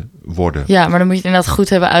bestrijdingsmethode kunnen worden. Ja, maar dan moet je het inderdaad goed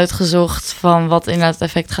hebben uitgezocht van wat inderdaad het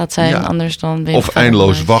effect gaat zijn, anders dan ben je of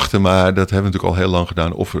eindeloos wachten, maar dat hebben we natuurlijk al heel lang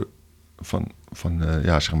gedaan, of er van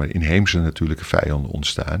zeg maar inheemse natuurlijke vijanden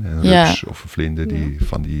ontstaan. Een rups of een vlinder die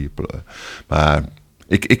van die... Maar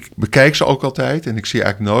ik bekijk ze ook altijd en ik zie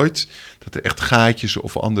eigenlijk nooit dat er echt gaatjes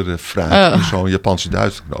of andere vragen in zo'n Japanse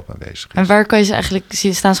duizendknoop aanwezig is. En waar kan je ze eigenlijk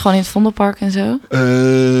zien? Staan ze gewoon in het Vondelpark en zo?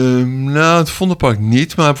 Nou, het Vondelpark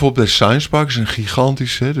niet, maar bijvoorbeeld bij Science Park is een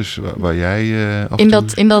gigantisch, hè, dus waar jij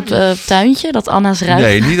in dat tuintje, dat Anna's Ruigen?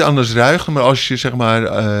 Nee, niet Anna's Ruigen, maar als je zeg maar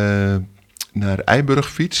naar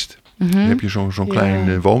Eiburg fietst, dan heb je zo'n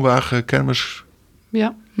klein woonwagenkermis.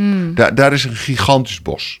 Ja. Daar is een gigantisch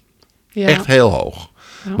bos. Ja. Echt heel hoog.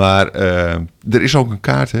 Ja. Maar er is ook een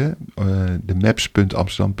kaart, hè? De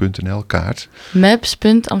maps.amsterdam.nl kaart.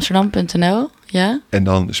 Maps.amsterdam.nl, ja. En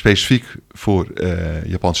dan specifiek voor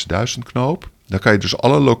Japanse duizendknoop. Dan kan je dus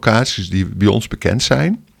alle locaties die bij ons bekend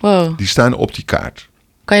zijn, die staan op die kaart.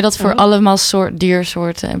 Kan je dat voor allemaal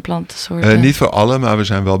diersoorten en plantensoorten? Niet voor alle, maar we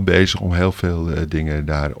zijn wel bezig om heel veel dingen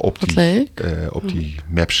daar op die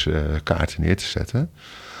maps kaarten neer te zetten.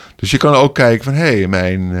 Dus je kan ook kijken van, hé,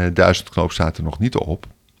 mijn duizendknoop staat er nog niet op.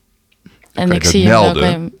 Dan en ik zie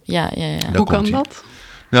hem ja. Hoe kan dat?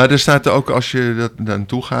 Nou, er staat ook, als je daar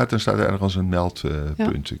naartoe gaat, dan staat er ergens een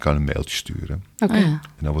meldpunt. Je kan een mailtje sturen. Okay. En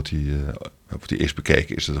dan wordt die eerst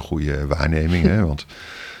bekeken, is dat een goede waarneming? Hè? Want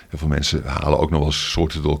heel veel mensen halen ook nog wel eens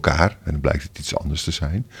soorten door elkaar. En dan blijkt het iets anders te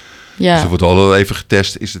zijn. Ja. Dus er wordt al even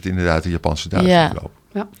getest, is het inderdaad een Japanse duizendknoop?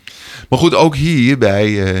 Ja. Maar goed, ook hier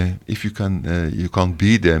bij if you can't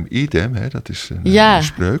beat them, eat them. Hè? Dat is een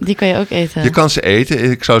spreuk. Die kan je ook eten. Je kan ze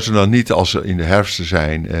eten. Ik zou ze dan niet, als ze in de herfst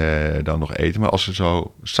zijn, dan nog eten. Maar als ze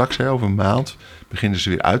zo straks, over een maand, beginnen ze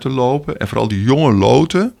weer uit te lopen. En vooral die jonge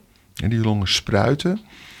loten, En die longen spruiten,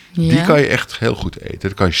 Ja. die kan je echt heel goed eten.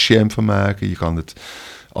 Daar kan je jam van maken. Je kan het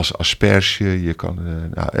als asperge. Je kan,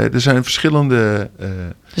 er zijn verschillende...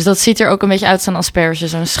 Dus dat ziet er ook een beetje uit als een asperge,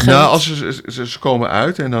 zo'n scheut. nou, als ze komen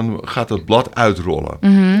uit en dan gaat dat blad uitrollen.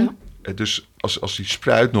 Mhm. Dus als die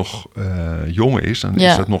spruit nog jong is, dan Ja.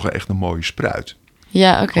 is dat nog echt een mooie spruit.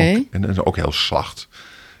 Ja, oké. Ook- en dan is ook heel zacht.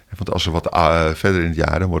 Want als er wat verder in het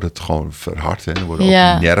jaar, dan wordt het gewoon verhard. Hè? Dan worden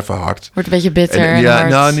Ja. ook die nerven hard. Wordt een beetje bitter en ja, hard.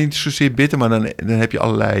 nou niet zozeer bitter, maar dan heb je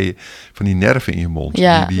allerlei van die nerven in je mond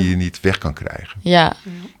Ja. die je niet weg kan krijgen. Ja,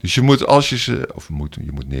 Dus je moet, als je ze, of je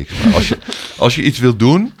moet niks, maar als je iets wilt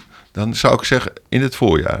doen, dan zou ik zeggen in het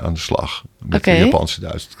voorjaar aan de slag met Oké. de Japanse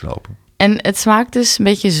duizendknopen. en het smaakt dus een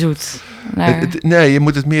beetje zoet. Naar... Nee, je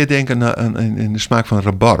moet het meer denken aan de smaak van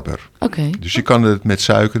rabarber. Oké, Dus je kan het met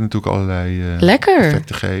suiker natuurlijk allerlei lekker.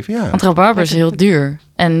 effecten geven. Ja. Want rabarber is heel duur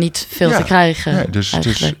en niet veel Ja. te krijgen. Nee, dus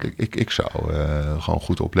eigenlijk. ik zou gewoon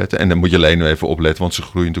goed opletten. En dan moet je alleen even opletten, want ze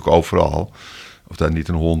groeien natuurlijk overal. Of daar niet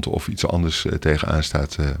een hond of iets anders tegenaan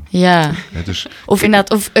staat. Ja, Dus of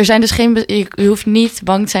inderdaad, of er zijn dus geen, je hoeft niet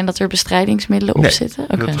bang te zijn dat er bestrijdingsmiddelen op Nee, zitten.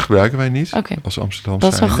 Oké, dat gebruiken wij niet Oké. als Amsterdam.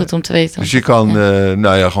 dat is wel goed om te weten. Dus je kan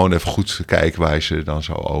Ja. gewoon even goed kijken waar je ze dan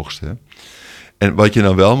zou oogsten. En wat je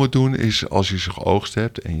dan wel moet doen is, als je ze geoogst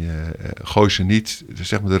hebt en je gooit ze niet,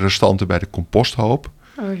 zeg maar de restanten bij de composthoop.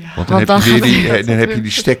 Oh ja. Want dan, Want heb, dan je, gaat weer het- dan heb je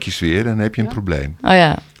die stekjes weer en dan heb je een Ja. probleem. Oh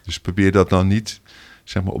ja, Dus probeer dat dan niet,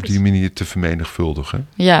 zeg maar, op die manier te vermenigvuldigen.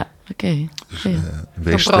 ja, oké. Dus Ja.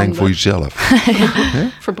 wees streng voor jezelf.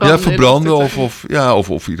 Verbranden. Ja, verbranden inderdaad.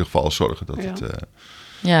 of in ieder geval zorgen dat Ja. het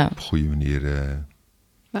Ja, op een goede manier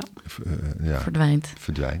verdwijnt.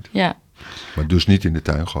 verdwijnt. Ja, Maar dus niet in de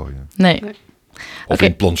tuin gooien. nee. Of Oké. in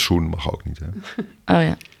het plantsoen mag ook niet. Hè? Oh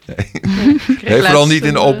ja, Nee, vooral niet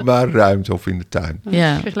in de openbare ruimte of in de tuin.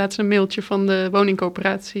 ja. Ik kreeg laatst een mailtje van de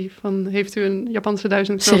woningcoöperatie van heeft u een Japanse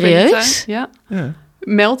duizendknoop in de Serieus? tuin? Ja. Ja.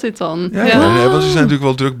 Meld dit dan. Ja, ja, nee, want ze zijn natuurlijk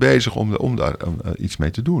wel druk bezig om daar iets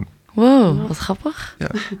mee te doen. Wow, wat grappig. Ja.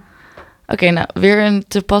 Oké, nou, weer een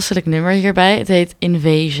toepasselijk nummer hierbij. Het heet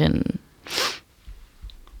Invasion.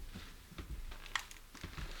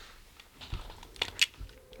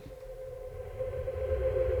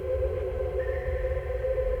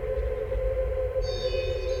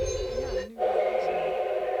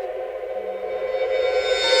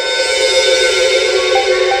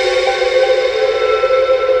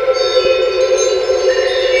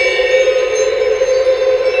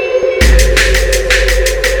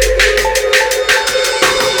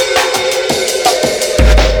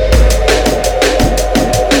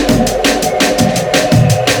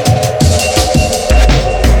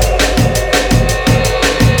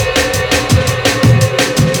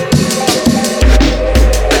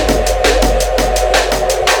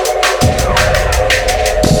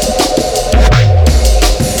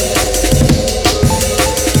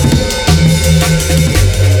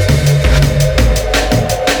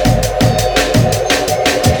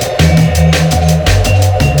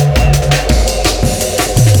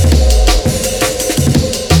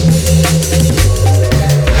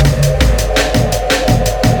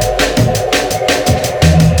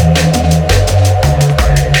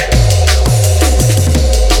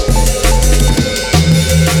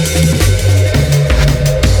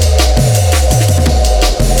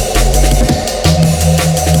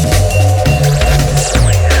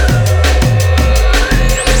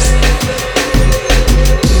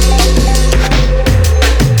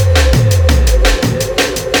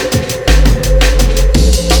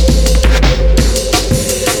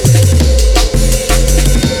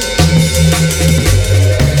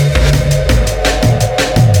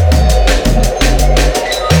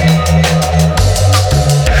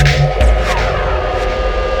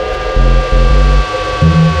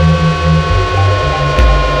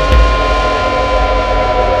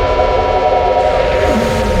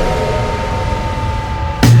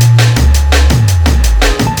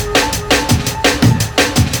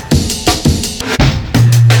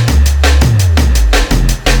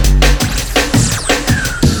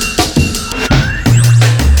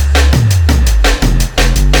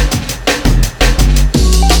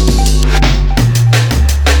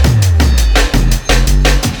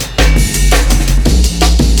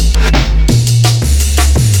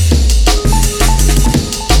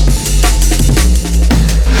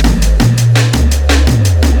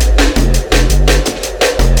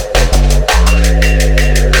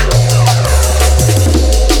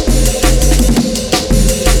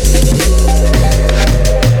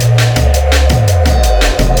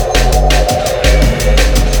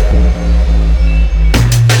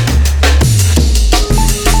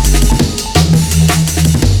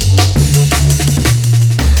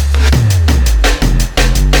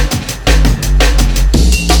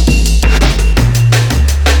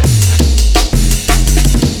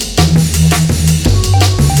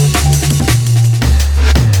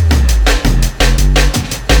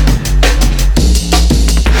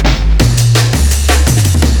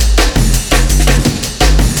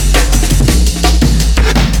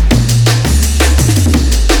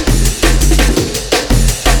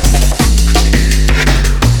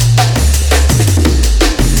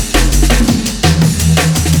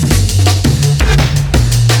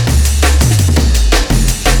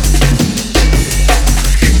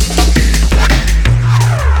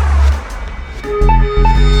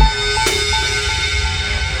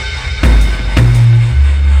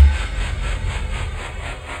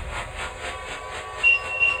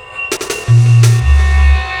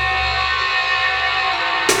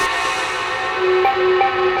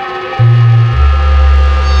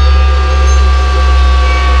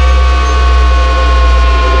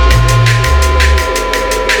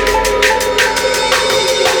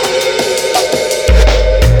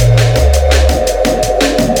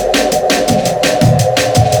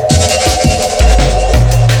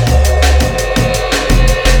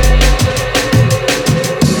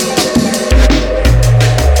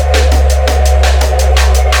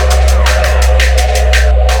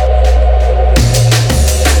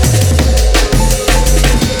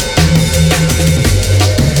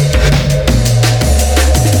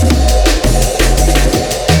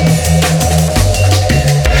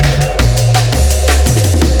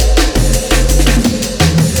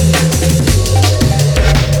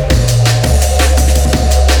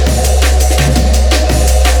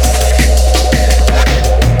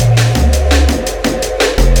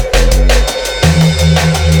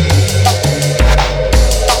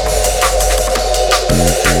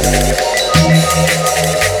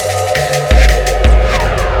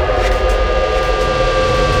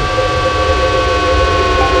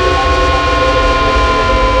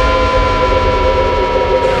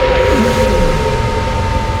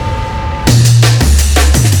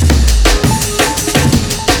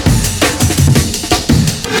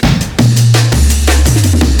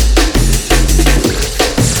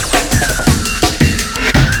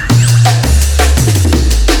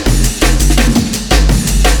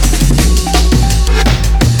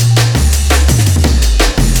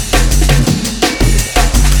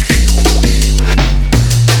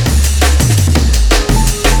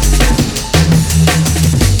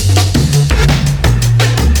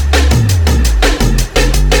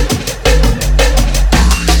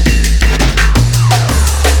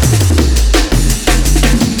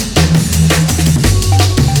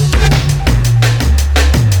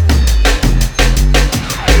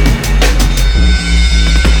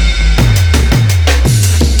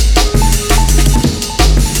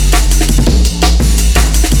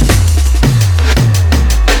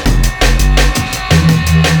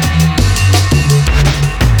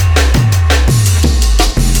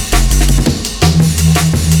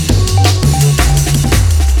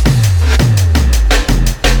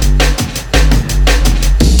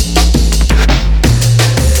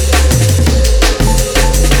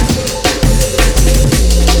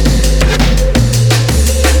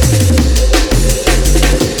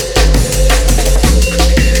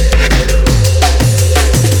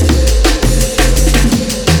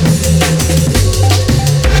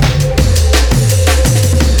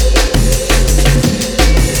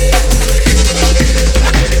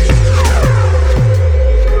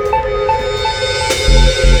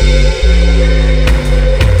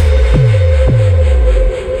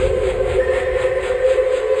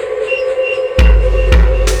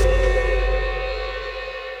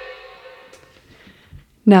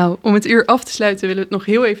 Nou, om het uur af te sluiten willen we het nog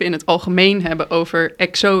heel even in het algemeen hebben over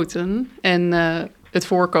exoten en het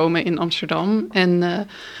voorkomen in Amsterdam. En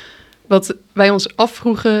wat wij ons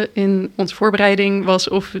afvroegen in onze voorbereiding was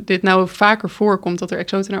of dit nou vaker voorkomt dat er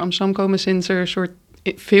exoten naar Amsterdam komen sinds er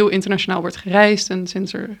veel internationaal wordt gereisd en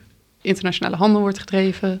sinds er internationale handel wordt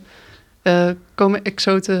gedreven. Komen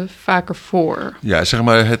exoten vaker voor? Ja, zeg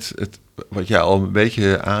maar het wat jij al een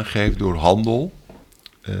beetje aangeeft door handel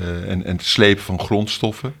en het slepen van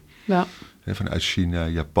grondstoffen. Ja. Vanuit China,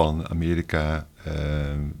 Japan, Amerika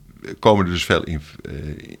komen er dus veel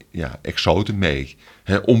exoten mee.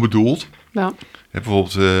 Onbedoeld. Ja.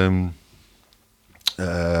 Bijvoorbeeld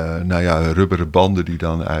rubberen banden die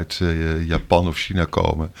dan uit Japan of China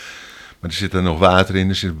komen. Maar er zit er nog water in,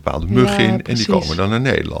 er zit een bepaalde mug in precies. en die komen dan naar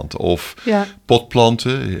Nederland. Of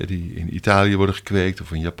potplanten die in Italië worden gekweekt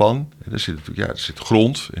of in Japan. Er zit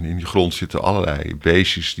grond en in die grond zitten allerlei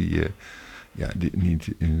beestjes die niet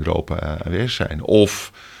in Europa aanwezig zijn.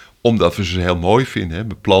 Of omdat we ze heel mooi vinden,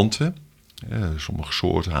 beplanten. Sommige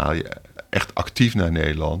soorten haal je echt actief naar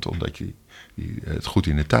Nederland, omdat die het goed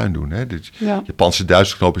in de tuin doen. Hè. Dus Japanse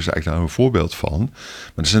duizendknoop is eigenlijk daar een voorbeeld van.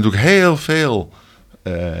 Maar er zijn natuurlijk heel veel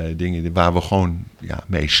dingen waar we gewoon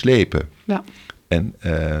mee slepen. Ja. En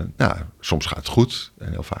soms gaat het goed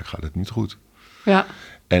en heel vaak gaat het niet goed. Ja.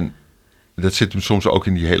 En dat zit hem soms ook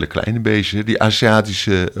in die hele kleine beestjes. Die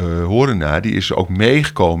Aziatische horenaar, die is ook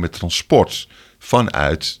meegekomen met transport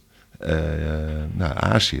vanuit naar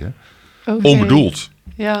Azië. Okay. Onbedoeld.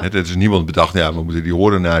 Ja. Het is niemand bedacht, we moeten die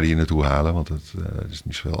horenaar hier naartoe halen, want er is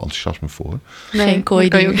niet zoveel enthousiasme voor. Nee, geen kooi,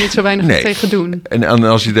 daar kan je ook niet zo weinig tegen doen. En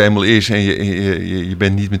als je er eenmaal is en je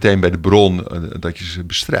bent niet meteen bij de bron dat je ze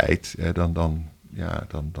bestrijdt, dan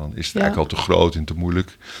is het eigenlijk al te groot en te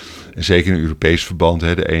moeilijk. En zeker in een Europees verband,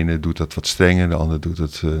 de ene doet dat wat strenger, de ander doet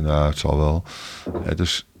het, het zal wel.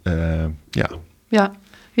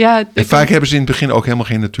 En vaak hebben ze in het begin ook helemaal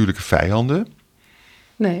geen natuurlijke vijanden.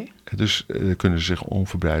 Nee. Dus kunnen ze zich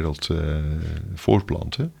onverbreideld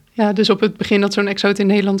voortplanten. Ja, dus op het begin dat zo'n exoot in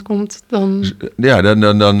Nederland komt, dan... Ja,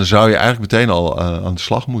 dan zou je eigenlijk meteen al aan de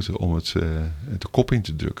slag moeten om het de kop in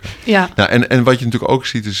te drukken. Ja. Nou, en wat je natuurlijk ook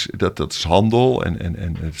ziet is dat is handel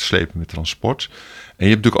en het slepen met transport. En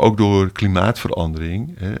je hebt natuurlijk ook door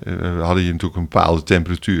klimaatverandering, we hadden je natuurlijk een bepaalde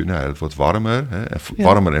temperatuur. Nou, het wordt warmer,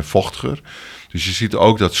 warmer en vochtiger. Dus je ziet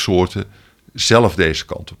ook dat soorten zelf deze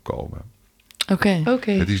kant op komen. Oké.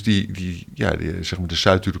 Het is zeg maar de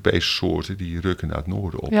Zuid-Europese soorten die rukken naar het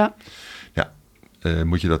noorden op. Ja.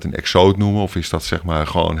 Moet je dat een exoot noemen of is dat zeg maar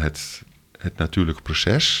gewoon het natuurlijke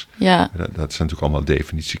proces? Ja. Dat zijn natuurlijk allemaal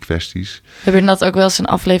definitiekwesties. We hebben inderdaad ook wel eens een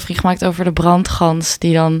aflevering gemaakt over de brandgans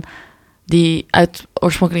die dan die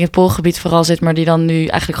oorspronkelijk in het Poolgebied vooral zit, maar die dan nu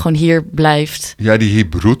eigenlijk gewoon hier blijft. Ja, die hier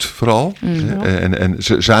broedt vooral. Ja. En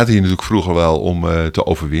ze zaten hier natuurlijk vroeger wel om te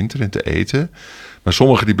overwinteren en te eten. Maar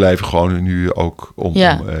sommigen die blijven gewoon nu ook om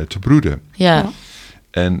te broeden. Ja.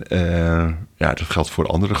 En dat geldt voor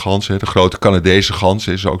andere ganzen. De grote Canadese gans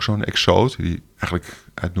is ook zo'n exoot. Die eigenlijk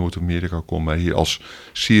uit Noord-Amerika komt, maar hier als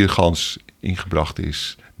siergans ingebracht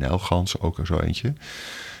is. Nijlgans ook zo eentje.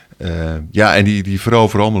 En die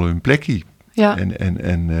veroveren allemaal hun plekje. Ja.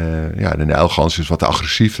 En de nijlgans is wat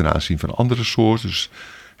agressief ten aanzien van andere soorten. Dus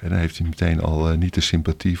dan heeft hij meteen al niet de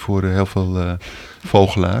sympathie voor heel veel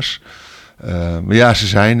vogelaars. Maar ja, ze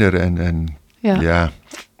zijn er en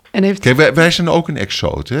Kijk, wij zijn ook een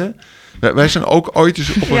exoot, hè? Wij zijn ook ooit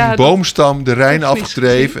eens op een boomstam de Rijn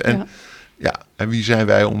afgedreven. En wie zijn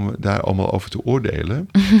wij om daar allemaal over te oordelen?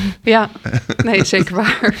 Ja, nee, zeker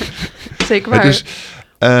waar. Zeker waar. Dus,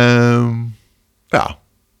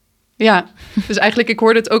 Ja, dus eigenlijk, ik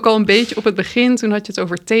hoorde het ook al een beetje op het begin. Toen had je het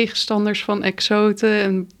over tegenstanders van exoten.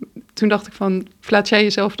 En toen dacht ik van, plaats jij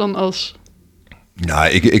jezelf dan als... Nou,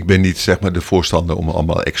 ik ben niet zeg maar de voorstander om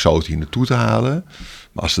allemaal exoten hier naartoe te halen.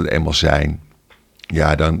 Maar als ze er eenmaal zijn,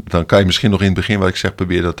 dan kan je misschien nog in het begin, wat ik zeg,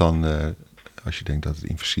 probeer dat dan, als je denkt dat het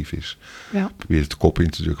invasief is, probeer het de kop in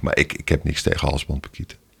te drukken. Maar ik heb niks tegen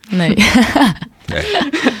halsbandparkieten. Nee.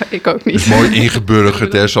 Ik ook niet. Het is mooi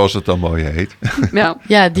ingeburgerd, hè, zoals het dan mooi heet. Ja, die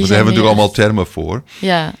daar hebben we natuurlijk allemaal termen voor.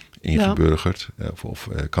 Ja. Ingeburgerd of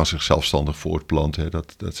kan zich zelfstandig voortplanten.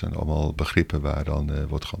 Dat zijn allemaal begrippen waar dan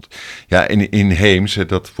wordt gehandeld. Ja, in Heems,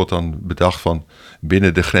 dat wordt dan bedacht van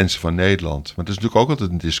binnen de grenzen van Nederland. Maar dat is natuurlijk ook altijd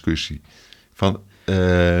een discussie. Van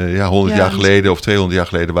 100 jaar geleden of 200 jaar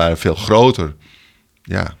geleden waren veel groter.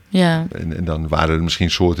 Ja. En dan waren er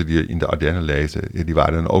misschien soorten die in de Ardennen leefden. Die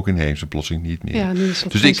waren dan ook in Heems en plotseling niet meer. Ja,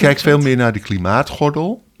 dus ik kijk veel meer naar de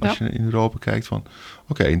klimaatgordel. Als je in Europa kijkt van...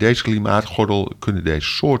 Oké, in deze klimaatgordel kunnen deze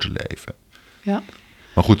soorten leven. Ja.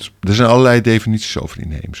 Maar goed, er zijn allerlei definities over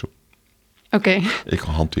inheemse. Oké. Ik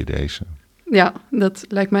hanteer deze. Ja, dat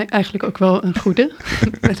lijkt mij eigenlijk ook wel een goede.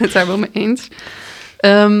 Ik ben het daar wel mee eens.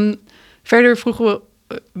 Verder vroegen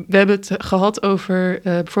we hebben het gehad over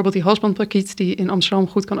bijvoorbeeld die halsbandparkiet die in Amsterdam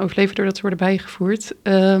goed kan overleven doordat ze worden bijgevoerd.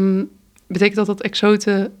 Betekent dat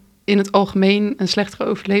exoten in het algemeen een slechtere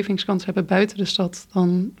overlevingskans hebben buiten de stad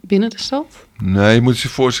dan binnen de stad? Nee, je moet je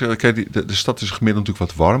voorstellen, kijk, de stad is gemiddeld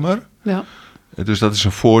natuurlijk wat warmer. Ja. Dus dat is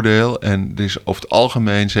een voordeel. En er is over het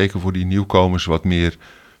algemeen, zeker voor die nieuwkomers, wat meer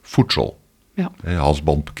voedsel. Ja.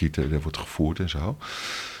 Halsbandparkieten, dat wordt gevoerd en zo.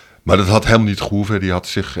 Maar dat had helemaal niet gehoeven. Die had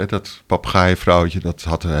zich, dat papegaaienvrouwtje, dat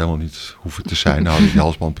had er helemaal niet hoeven te zijn. Nou, die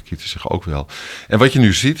halsbandparkieten zich ook wel. En wat je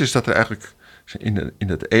nu ziet, is dat er eigenlijk in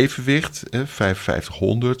het evenwicht,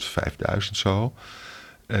 5500, 5000 zo.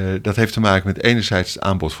 Dat heeft te maken met enerzijds het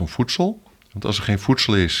aanbod van voedsel. Want als er geen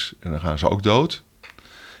voedsel is, dan gaan ze ook dood.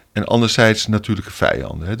 En anderzijds natuurlijke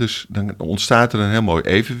vijanden. Hè. Dus dan ontstaat er een heel mooi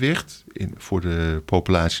evenwicht voor de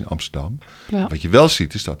populatie in Amsterdam. Ja. Wat je wel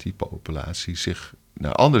ziet, is dat die populatie zich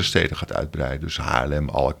naar andere steden gaat uitbreiden. Dus Haarlem,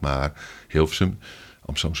 Alkmaar, Hilversum,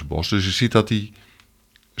 Amsterdamse Bos. Dus je ziet dat die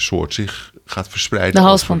soort zich gaat verspreiden. De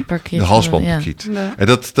halsbandparkiet. De halsbandparkiet. Ja. En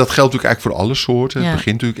dat geldt natuurlijk eigenlijk voor alle soorten. Ja. Het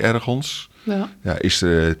begint natuurlijk ergens. Ja. Is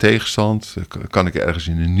er tegenstand? Kan ik ergens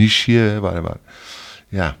in een niche?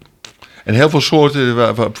 Ja. En heel veel soorten,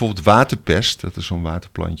 bijvoorbeeld waterpest, dat is zo'n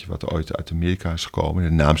waterplantje wat ooit uit Amerika is gekomen. De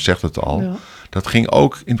naam zegt het al. Ja. Dat ging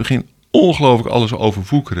ook in het begin ongelooflijk alles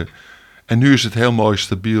overwoekeren. En nu is het heel mooi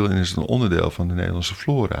stabiel en is het een onderdeel van de Nederlandse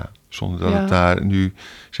flora. Zonder dat het daar nu,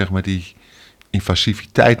 zeg maar, die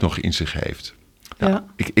invasiviteit nog in zich heeft. Nou, Ja.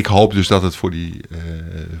 ik hoop dus dat het voor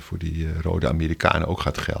die rode Amerikanen ook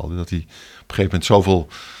gaat gelden. Dat die op een gegeven moment zoveel...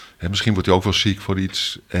 Misschien wordt hij ook wel ziek voor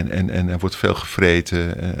iets en er wordt veel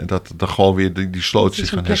gevreten. En dat gewoon weer die sloot zich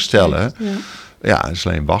gaan herstellen. Ja, het is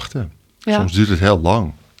alleen wachten. Ja. Soms duurt het heel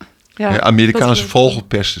lang. Ja, Amerikaanse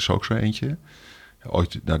vogelpest is ook zo eentje.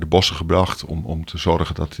 Ooit naar de bossen gebracht om te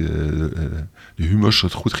zorgen dat de humus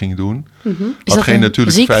het goed ging doen. Mm-hmm. Is dat geen een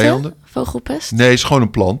natuurlijke ziekte, vijanden. vogelpest? Nee, het is gewoon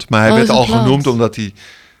een plant. Maar hij werd is een al plant. genoemd omdat hij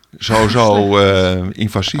zo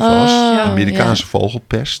invasief was. Amerikaanse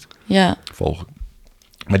vogelpest. Ja.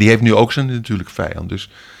 Maar die heeft nu ook zijn natuurlijke vijand. Dus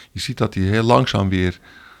je ziet dat hij heel langzaam weer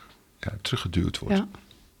teruggeduwd wordt.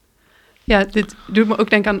 Ja, dit doet me ook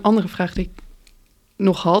denken aan een andere vraag die ik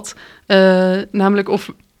nog had. Namelijk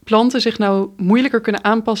of planten zich nou moeilijker kunnen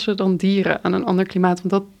aanpassen dan dieren aan een ander klimaat. Want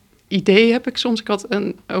dat idee heb ik soms. Ik had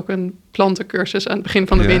ook een plantencursus aan het begin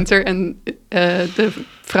van de winter. En de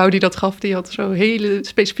vrouw die dat gaf, die had zo hele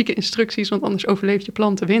specifieke instructies. Want anders overleeft je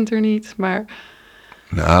plant de winter niet. Maar...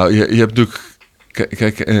 Nou, je hebt natuurlijk...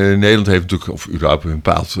 Kijk, Nederland heeft natuurlijk, of Europa, een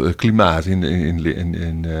bepaald klimaat.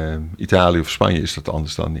 In Italië of Spanje is dat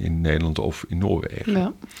anders dan in Nederland of in Noorwegen.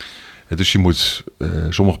 Ja. Dus je moet,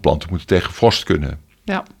 sommige planten moeten tegen vorst kunnen.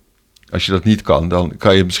 Ja. Als je dat niet kan, dan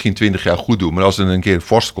kan je misschien 20 jaar goed doen. Maar als er een keer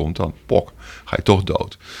vorst komt, dan ga je toch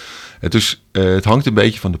dood. Dus het hangt een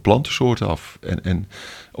beetje van de plantensoort af. En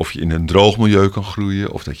of je in een droog milieu kan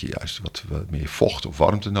groeien, of dat je juist wat meer vocht of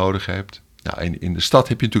warmte nodig hebt. Nou, in de stad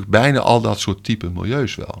heb je natuurlijk bijna al dat soort type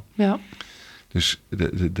milieus wel. Ja. Dus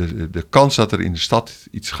de kans dat er in de stad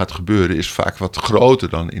iets gaat gebeuren is vaak wat groter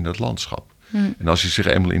dan in het landschap. En als hij zich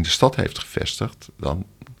eenmaal in de stad heeft gevestigd, dan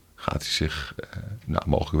gaat hij zich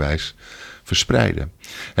mogelijkwijs verspreiden.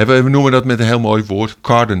 En we noemen dat met een heel mooi woord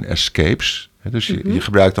garden escapes. Dus je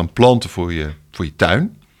gebruikt dan planten voor je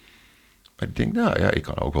tuin. Maar ik denk, ik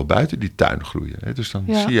kan ook wel buiten die tuin groeien. Dus dan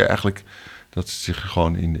zie je eigenlijk dat ze zich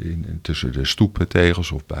gewoon in tussen de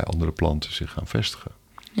stoeptegels of bij andere planten zich gaan vestigen.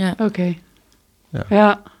 Ja. Oké.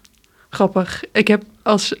 Ja. Grappig. Ik heb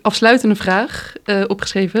als afsluitende vraag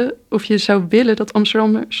opgeschreven of je zou willen dat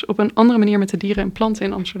Amsterdammers op een andere manier met de dieren en planten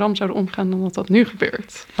in Amsterdam zouden omgaan dan dat nu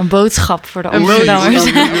gebeurt. Een boodschap voor de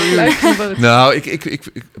Amsterdammers. Nou,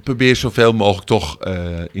 ik probeer zoveel mogelijk toch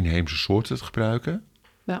inheemse soorten te gebruiken.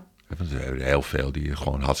 Ja. Want we hebben er heel veel die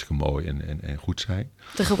gewoon hartstikke mooi en goed zijn.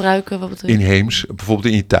 Te gebruiken, wat bedoel je? Inheems, bijvoorbeeld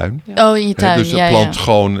in je tuin. Oh, in je tuin, dus plant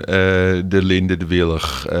gewoon de linde, de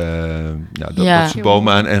willig, dat soort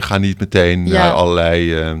bomen aan. En ga niet meteen naar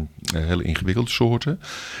allerlei hele ingewikkelde soorten.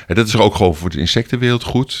 En dat is ook gewoon voor de insectenwereld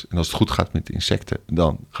goed. En als het goed gaat met de insecten,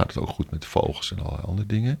 dan gaat het ook goed met de vogels en allerlei andere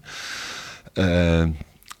dingen.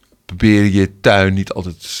 Probeer je tuin niet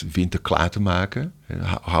altijd winterklaar te maken.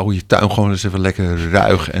 Hou je tuin gewoon eens even lekker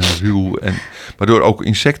ruig en ruw. Waardoor ook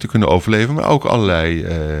insecten kunnen overleven, maar ook allerlei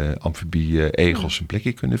amfibieën, egels een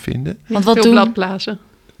plekje kunnen vinden. Want wat doen bladblazen?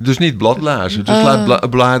 Dus niet bladblazen. Dus laat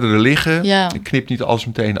bladeren liggen. Ja. Knip niet alles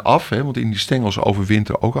meteen af. Want in die stengels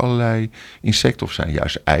overwinteren ook allerlei insecten. Of zijn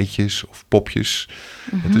juist eitjes of popjes.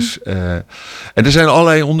 En er zijn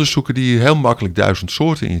allerlei onderzoeken die heel makkelijk 1000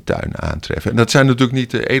 soorten in je tuin aantreffen. En dat zijn natuurlijk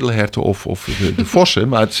niet de edelherten of de vossen.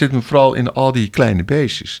 Maar het zit me vooral in al die kleine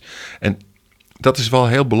beestjes. En dat is wel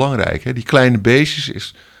heel belangrijk. Hè? Die kleine beestjes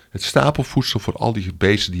is het stapelvoedsel voor al die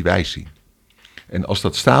beesten die wij zien. En als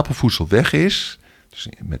dat stapelvoedsel weg is, dus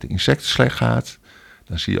met de insecten slecht gaat,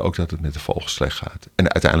 dan zie je ook dat het met de vogels slecht gaat.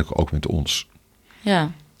 En uiteindelijk ook met ons.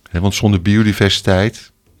 Ja. Want zonder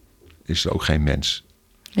biodiversiteit is er ook geen mens.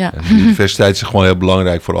 Ja. En biodiversiteit is gewoon heel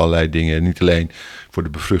belangrijk voor allerlei dingen. Niet alleen voor de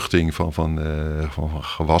bevruchting van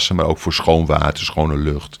gewassen, maar ook voor schoon water, schone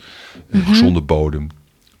lucht, gezonde bodem.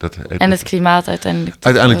 En het klimaat uiteindelijk.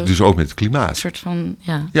 Uiteindelijk dus ook met het klimaat. Een soort van,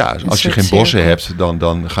 als je geen bossen hebt,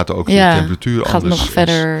 dan gaat ook de temperatuur gaat anders. Gaat nog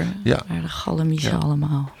verder naar de gallemiezen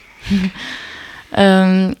allemaal.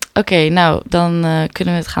 Oké, nou, dan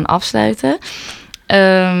kunnen we het gaan afsluiten.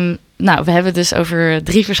 Nou, we hebben dus over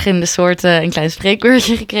 3 verschillende soorten een klein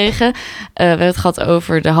spreekwoordje gekregen. We hebben het gehad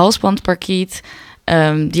over de halsbandparkiet,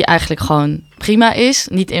 die eigenlijk gewoon prima is,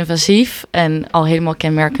 niet invasief en al helemaal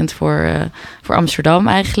kenmerkend voor Amsterdam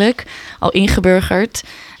eigenlijk, al ingeburgerd.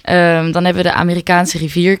 Dan hebben we de Amerikaanse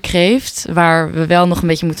rivierkreeft, waar we wel nog een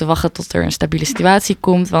beetje moeten wachten tot er een stabiele situatie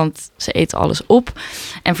komt, want ze eten alles op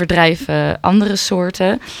en verdrijven andere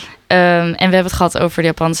soorten. En we hebben het gehad over de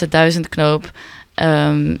Japanse duizendknoop,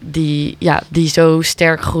 die zo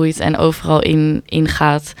sterk groeit en overal in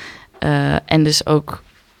gaat. En dus ook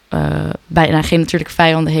bijna geen natuurlijke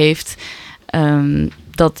vijanden heeft.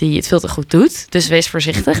 Dat die het veel te goed doet. Dus wees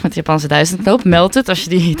voorzichtig met de Japanse duizendknoop. Meld het als je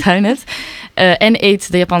die in je tuin hebt. En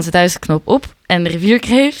eet de Japanse duizendknoop op. En de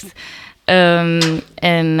rivierkreeft.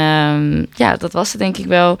 Dat was het denk ik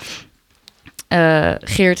wel.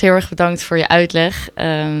 Geert, heel erg bedankt voor je uitleg.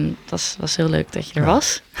 Het was heel leuk dat je er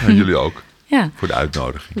was. Ja, jullie ook. Ja. Voor de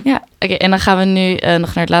uitnodiging. Ja, oké. En dan gaan we nu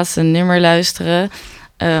nog naar het laatste nummer luisteren.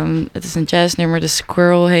 Het is een jazznummer, The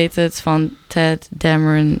Squirrel heet het, van Ted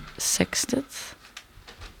Dameron Sextet.